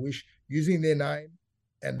can and wish, using their name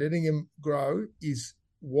and letting them grow is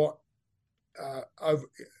what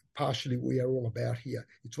partially we are all about here.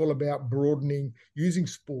 It's all about broadening, using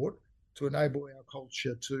sport to enable our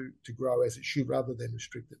culture to grow as it should rather than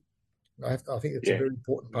restrict it. I think it's a very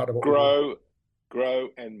important part of what grow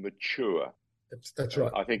and mature. That's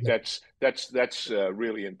right. I think that's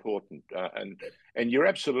really important, and you're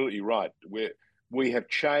absolutely right. We have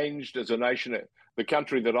changed as a nation. The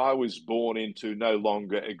country that I was born into no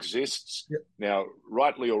longer exists. Yep. Now,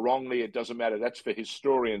 rightly or wrongly, it doesn't matter. That's for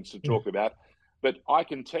historians to talk about. But I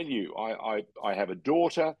can tell you, I have a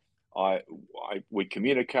daughter. We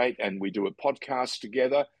communicate and we do a podcast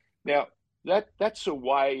together. Now, that's a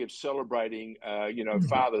way of celebrating,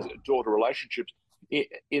 father-daughter relationships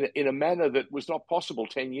in a manner that was not possible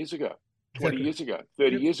 10 years ago, 20 years ago,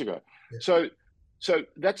 30 years ago. Yeah. So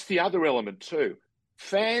that's the other element too.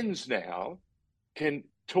 Fans now can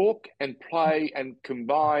talk and play and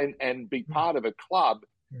combine and be part of a club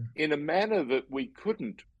in a manner that we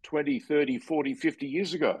couldn't 20, 30, 40, 50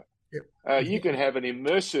 years ago. Yep. You can have an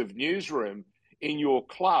immersive newsroom in your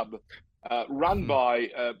club run by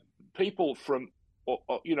people from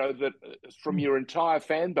that from your entire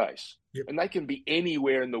fan base, and they can be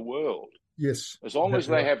anywhere in the world. Yes, as long as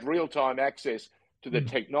they right. have real-time access to the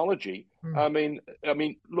technology. I mean,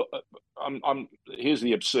 look, here's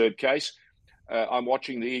the absurd case. I'm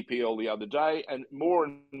watching the EPL the other day, and more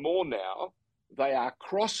now they are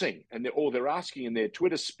crossing, or they're asking in their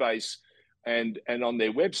Twitter space and on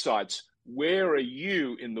their websites, where are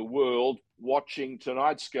you in the world watching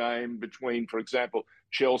tonight's game between, for example,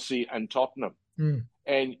 Chelsea and Tottenham?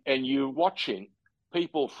 And you're watching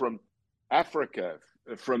people from Africa,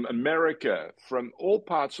 from America, from all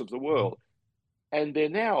parts of the world, and they're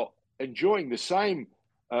now enjoying the same,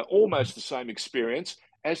 almost the same experience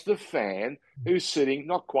as the fan who's sitting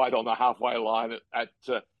not quite on the halfway line at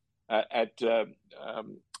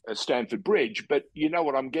Stamford Bridge, but you know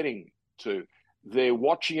what I'm getting to. They're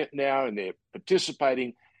watching it now and they're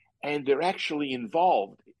participating, and they're actually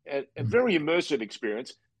involved. A very immersive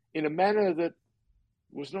experience in a manner that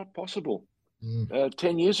was not possible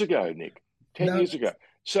 10 years ago, Nick. 10 years ago.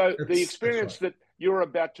 So the experience that you're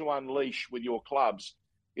about to unleash with your clubs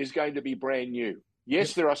is going to be brand new.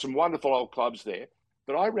 Yes, there are some wonderful old clubs there,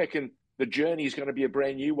 but I reckon the journey is going to be a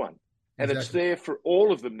brand new one. And it's there for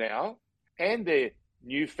all of them now and their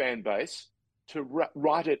new fan base to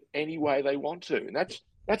write it any way they want to. And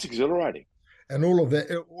that's exhilarating. And all of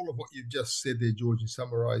what you've just said there, George, and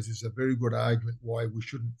summarised is a very good argument why we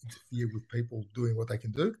shouldn't interfere with people doing what they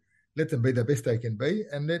can do. Let them be the best they can be,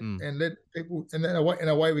 and let people, and then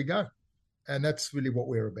away we go. And that's really what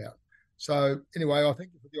we're about. So anyway, I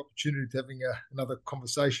thank you for the opportunity to having another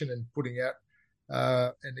conversation and putting out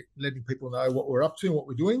and letting people know what we're up to and what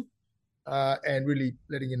we're doing, and really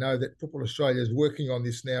letting you know that Football Australia is working on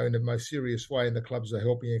this now in the most serious way, and the clubs are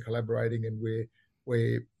helping and collaborating, and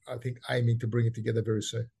we're I think aiming to bring it together very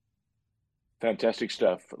soon. Fantastic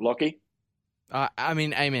stuff, Lockie. I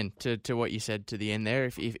mean, amen to what you said to the end there.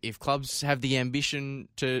 If clubs have the ambition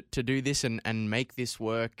to do this and make this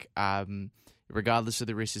work, regardless of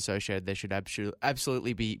the risks associated, they should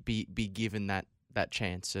absolutely be given that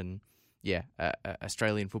chance. And yeah,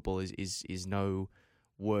 Australian football is no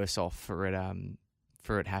worse off for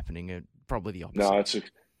it happening. Probably the opposite.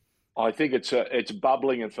 No, I think it's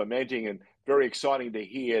bubbling and fermenting, and very exciting to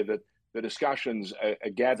hear that the discussions are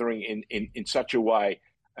gathering in such a way.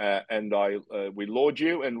 And we laud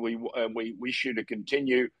you, and we wish you to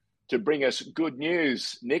continue to bring us good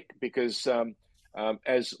news, Nick, because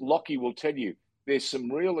as Lockie will tell you, there's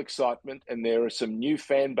some real excitement, and there are some new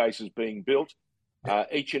fan bases being built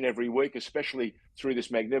each and every week, especially through this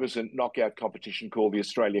magnificent knockout competition called the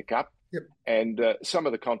Australia Cup. Yep. And some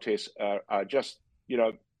of the contests are just,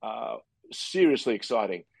 seriously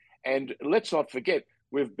exciting. And let's not forget,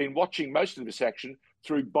 we've been watching most of this action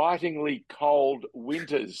through bitingly cold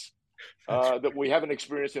winters that we haven't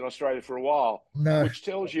experienced in Australia for a while, which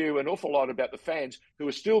tells you an awful lot about the fans who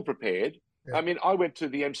are still prepared. Yeah. I mean, I went to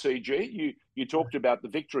the MCG. You talked about the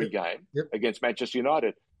victory game against Manchester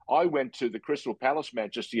United. I went to the Crystal Palace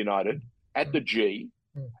Manchester United at the G,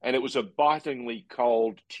 and it was a bitingly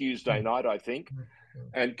cold Tuesday night, I think.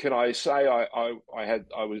 And can I say I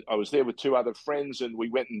was there with two other friends, and we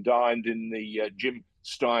went and dined in the Jim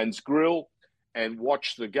Stein's Grill and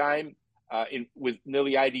watched the game with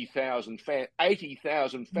nearly 80,000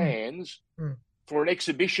 fans for an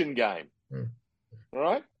exhibition game. All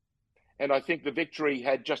right? And I think the victory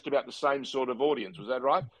had just about the same sort of audience. Was that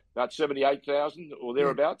right? About 78,000 or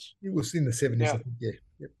thereabouts? It was in the 70s, now, I think, yeah.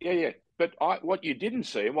 Yeah. But what you didn't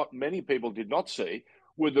see, and what many people did not see,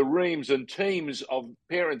 were the reams and teams of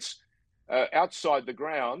parents outside the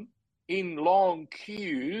ground in long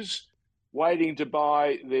queues waiting to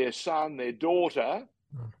buy their son, their daughter,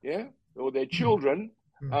 or their children,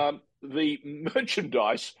 the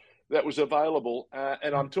merchandise that was available.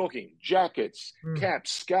 And I'm talking jackets,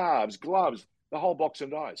 caps, scarves, gloves, the whole box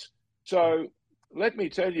and dice. So let me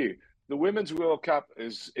tell you, the Women's World Cup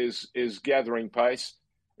is gathering pace.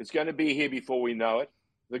 It's going to be here before we know it.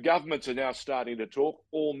 The governments are now starting to talk,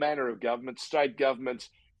 all manner of governments, state governments,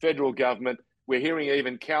 federal government. We're hearing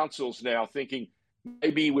even councils now thinking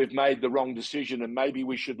maybe we've made the wrong decision, and maybe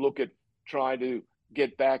we should look at trying to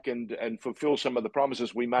get back and fulfill some of the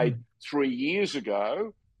promises we made 3 years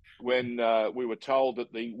ago when we were told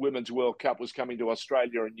that the Women's World Cup was coming to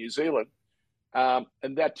Australia and New Zealand.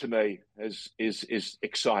 And that, to me, is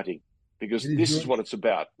exciting, because this is what it's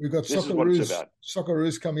about. We've got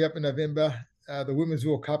Socceroos coming up in November, the Women's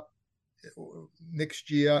World Cup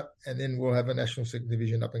next year, and then we'll have a National Second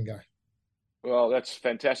Division up and go. Well, that's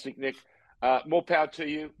fantastic, Nick. More power to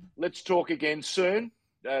you. Let's talk again soon.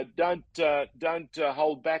 Don't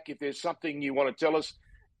hold back. If there's something you want to tell us,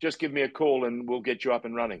 just give me a call and we'll get you up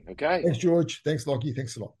and running. Okay. Thanks, George. Thanks, Lockie.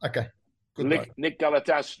 Thanks a lot. Okay. Good night. Nick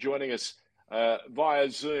Galatas joining us via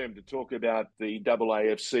Zoom to talk about the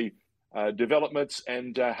AAFC developments.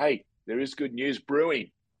 And hey, there is good news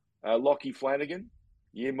brewing. Lockie Flanagan,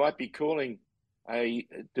 you might be calling a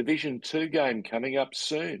Division 2 game coming up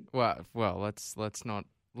soon. Well, let's not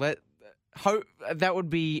hope that would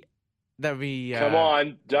be Come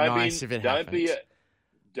on, don't nice if it happened.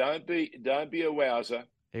 Don't be a wowser.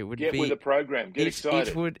 It would get be, with the program. Get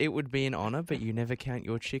excited. It would be an honour, but you never count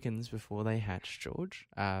your chickens before they hatch, George.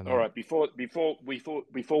 All right, before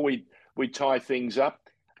we tie things up,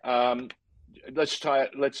 let's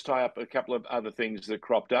tie up a couple of other things that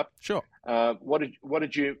cropped up. Sure. What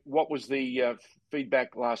was the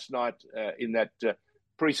feedback last night in that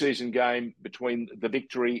preseason game between the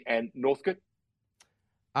Victory and Northcote?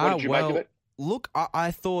 What did you make of it? Look,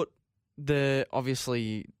 I thought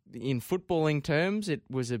obviously in footballing terms, it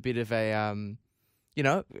was a bit of a,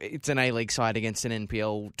 it's an A-League side against an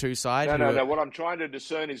NPL 2 side. No. What I'm trying to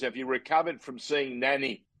discern is, have you recovered from seeing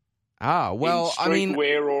Nani? In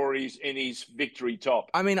streetwear or in his Victory top?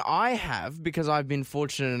 I mean, I have, because I've been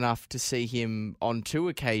fortunate enough to see him on 2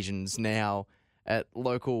 occasions now at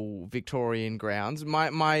local Victorian grounds.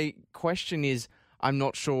 My question is, I'm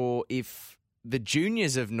not sure if the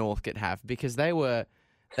juniors of Northcote have, because they were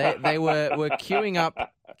queuing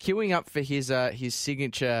up for his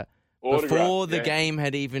signature autograph before the game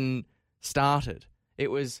had even started. It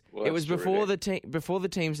was before before the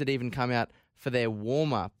teams had even come out for their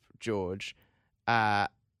warm up. George,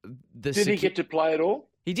 did he get to play at all?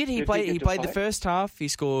 He did. He played the first half. He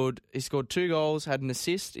scored 2 goals, had an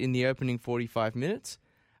assist in the opening 45 minutes.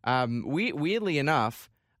 Weirdly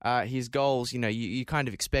enough, his goals, you kind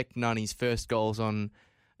of expect Nani's first goals on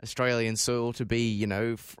Australian soil to be,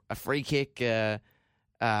 a free kick,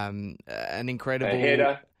 an incredible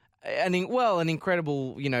header, an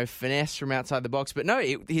incredible, finesse from outside the box. But no,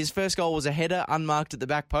 his first goal was a header unmarked at the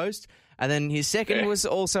back post, and then his second was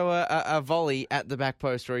also a volley at the back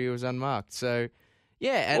post where he was unmarked. So,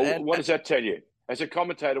 yeah. What does that tell you? As a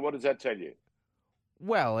commentator, what does that tell you?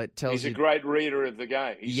 Well, it tells he's a great reader of the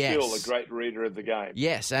game. He's still a great reader of the game.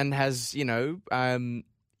 Yes, and has,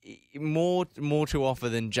 more to offer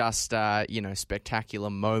than just,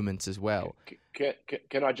 spectacular moments as well.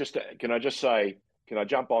 Can I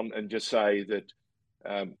jump on and just say that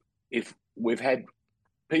if we've had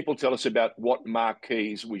people tell us about what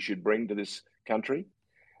marquees we should bring to this country,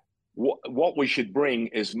 what we should bring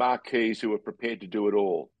is marquees who are prepared to do it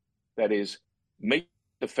all. That is, meet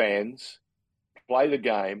the fans, play the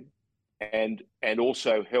game, and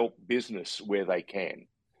also help business where they can.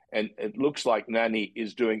 And it looks like Nani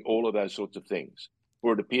is doing all of those sorts of things,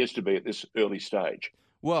 or it appears to be at this early stage.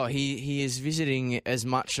 Well, he is visiting as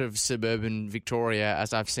much of suburban Victoria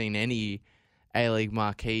as I've seen any A-League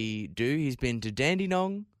marquee do. He's been to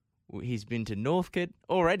Dandenong. He's been to Northcote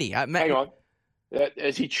already. Hang on.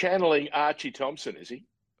 Is he channeling Archie Thompson, is he?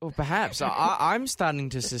 Well, perhaps. I'm starting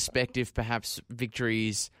to suspect if perhaps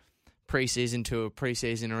Victory's pre-season tour,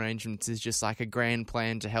 pre-season arrangements is just like a grand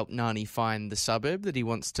plan to help Nani find the suburb that he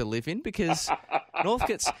wants to live in, because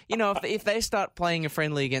Northcote's, if they start playing a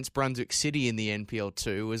friendly against Brunswick City in the NPL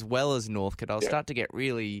 2 as well as Northcote, I'll start to get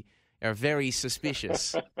really very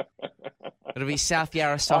suspicious. It'll be South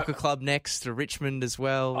Yarra Soccer Club next to Richmond as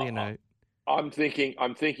well, I'm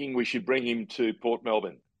thinking we should bring him to Port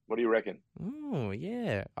Melbourne. What do you reckon? Oh,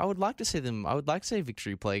 yeah. I would like to see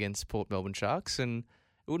Victory play against Port Melbourne Sharks, and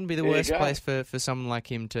it wouldn't be the worst place for someone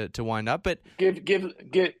like him to wind up. But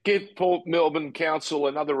give Port Melbourne Council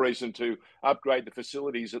another reason to upgrade the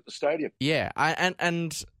facilities at the stadium. Yeah,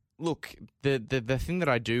 and look, the thing that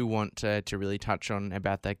I do want to really touch on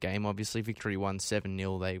about that game, obviously Victory won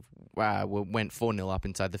 7-0. They went 4-0 up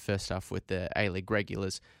inside the first half with the A-League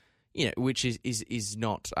regulars, which is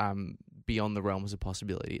not beyond the realms of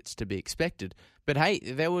possibility. It's to be expected. But hey,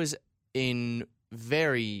 there was in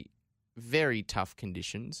very, very tough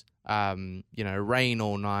conditions, rain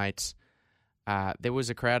all night. There was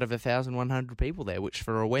a crowd of 1,100 people there, which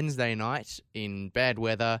for a Wednesday night in bad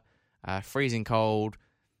weather, freezing cold,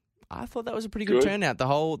 I thought that was a pretty good turnout. The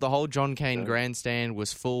whole John Cain grandstand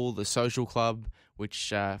was full. The social club, which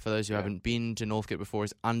for those who haven't been to Northcote before,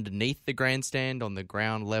 is underneath the grandstand on the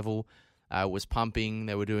ground level, was pumping.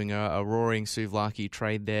 They were doing a roaring souvlaki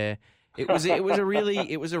trade there. It was a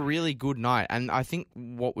really good night, and I think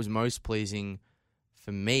what was most pleasing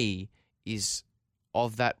for me is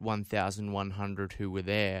of that 1,100 who were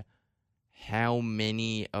there, how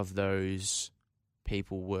many of those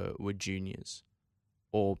people were juniors.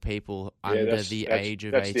 or people under the age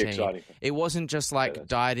of 18. It wasn't just like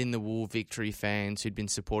dyed-in-the-wool Victory fans who'd been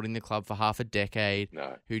supporting the club for half a decade,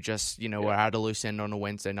 who just, were at a loose end on a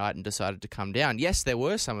Wednesday night and decided to come down. Yes, there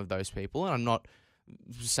were some of those people, and I'm not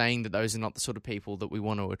saying that those are not the sort of people that we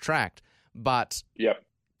want to attract, but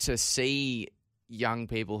to see young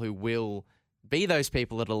people who will be those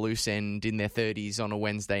people at a loose end in their 30s on a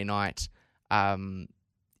Wednesday night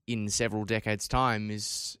in several decades' time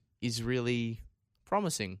is really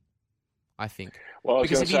promising, I think. Well,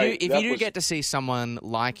 because if you do get to see someone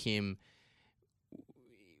like him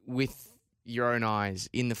with your own eyes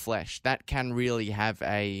in the flesh, that can really have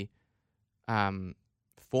a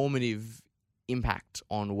formative impact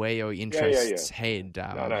on where your interests head,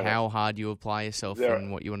 how hard you apply yourself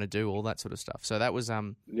and what you want to do, all that sort of stuff. So that was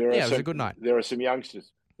it was a good night. There are some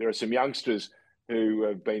youngsters who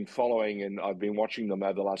have been following, and I've been watching them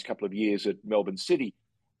over the last couple of years at Melbourne City,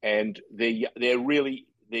 and they're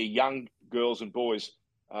young girls and boys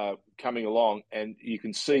coming along, and you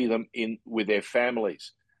can see them with their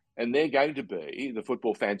families, and they're going to be the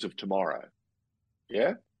football fans of tomorrow.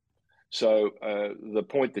 Yeah. So the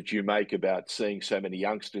point that you make about seeing so many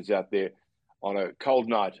youngsters out there on a cold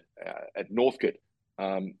night at Northcote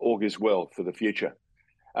augurs well for the future.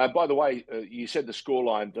 By the way, you said the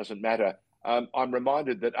scoreline doesn't matter. I'm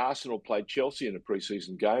reminded that Arsenal played Chelsea in a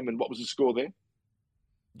pre-season game, and what was the score there?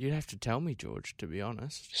 You'd have to tell me, George, to be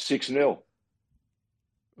honest. 6-0.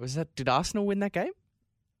 Did Arsenal win that game?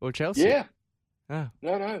 Or Chelsea? Yeah. Oh.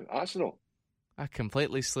 No, Arsenal. I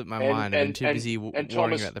completely slipped my mind and too busy worrying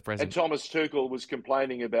about the present. And Thomas Tuchel was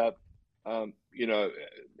complaining about, how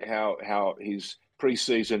his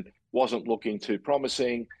pre-season wasn't looking too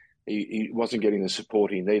promising. He wasn't getting the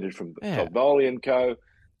support he needed from Todd Bowley and co.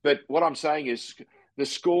 But what I'm saying is the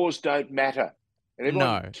scores don't matter.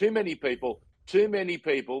 And too many people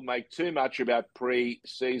make too much about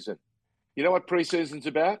pre-season. You know what pre-season's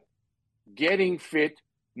about? Getting fit,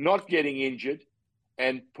 not getting injured,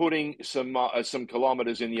 and putting some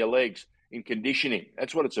kilometres in your legs in conditioning.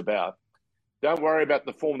 That's what it's about. Don't worry about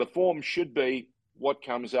the form. The form should be what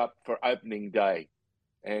comes up for opening day.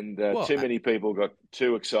 And too many people got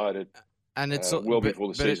too excited before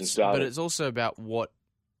the season started. But it's also about what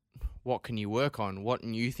can you work on? What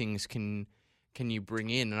new things can you bring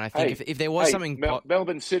in? And I think if there was something...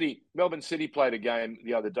 Melbourne City played a game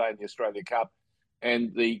the other day in the Australia Cup,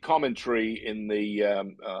 and the commentary in the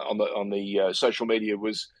on the social media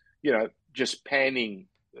was, just panning,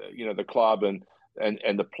 the club and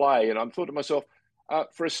the play. And I thought to myself,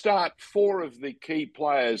 for a start, 4 of the key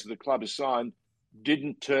players the club has signed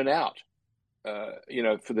didn't turn out,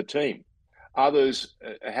 for the team. Others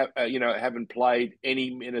haven't played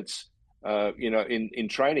any minutes, in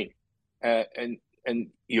training, and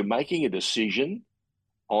you're making a decision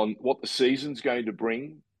on what the season's going to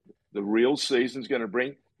bring. The real season's going to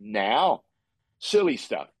bring now. Silly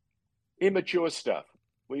stuff, immature stuff.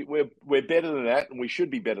 We're better than that, and we should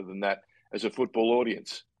be better than that as a football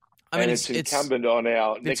audience. It's incumbent on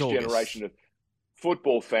our next generation of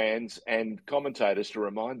football fans and commentators to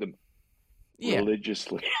remind them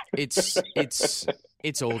religiously. It's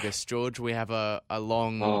August, George. We have a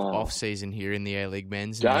long off season here in the A-League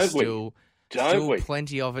men's, and there's still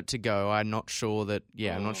plenty of it to go. I'm not sure that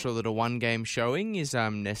a one-game showing is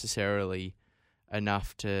necessarily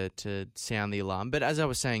enough to sound the alarm. But as I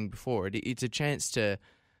was saying before, it's a chance to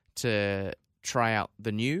try out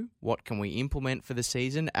the new. What can we implement for the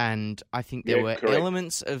season? And I think there were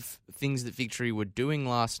elements of things that Victory were doing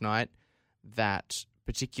last night that,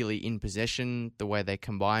 particularly in possession, the way they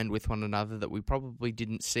combined with one another, that we probably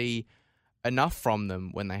didn't see enough from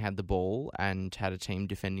them when they had the ball and had a team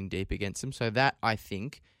defending deep against them. So that, I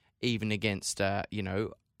think, even against a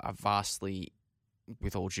vastly,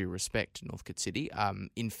 with all due respect to Northcote City,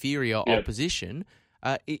 inferior opposition,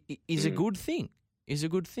 is a good thing.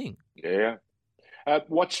 Yeah.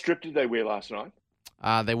 What strip did they wear last night?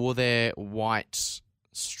 They wore their white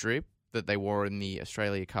strip that they wore in the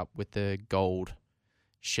Australia Cup with the gold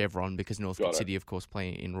chevron, because Northcote City, of course, play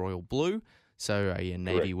in royal blue. So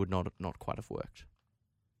navy would not quite have worked.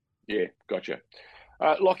 Yeah, gotcha.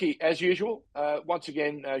 Lockie, as usual, once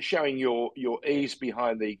again, showing your ease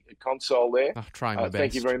behind the console there. Trying my best.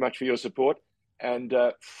 Thank you very much for your support. And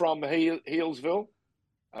from Healesville,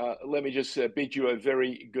 let me just bid you a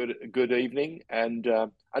very good evening. And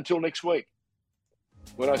until next week,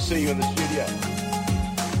 when I see you in the studio.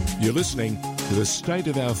 You're listening to the State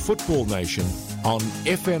of Our Football Nation on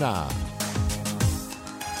FNR.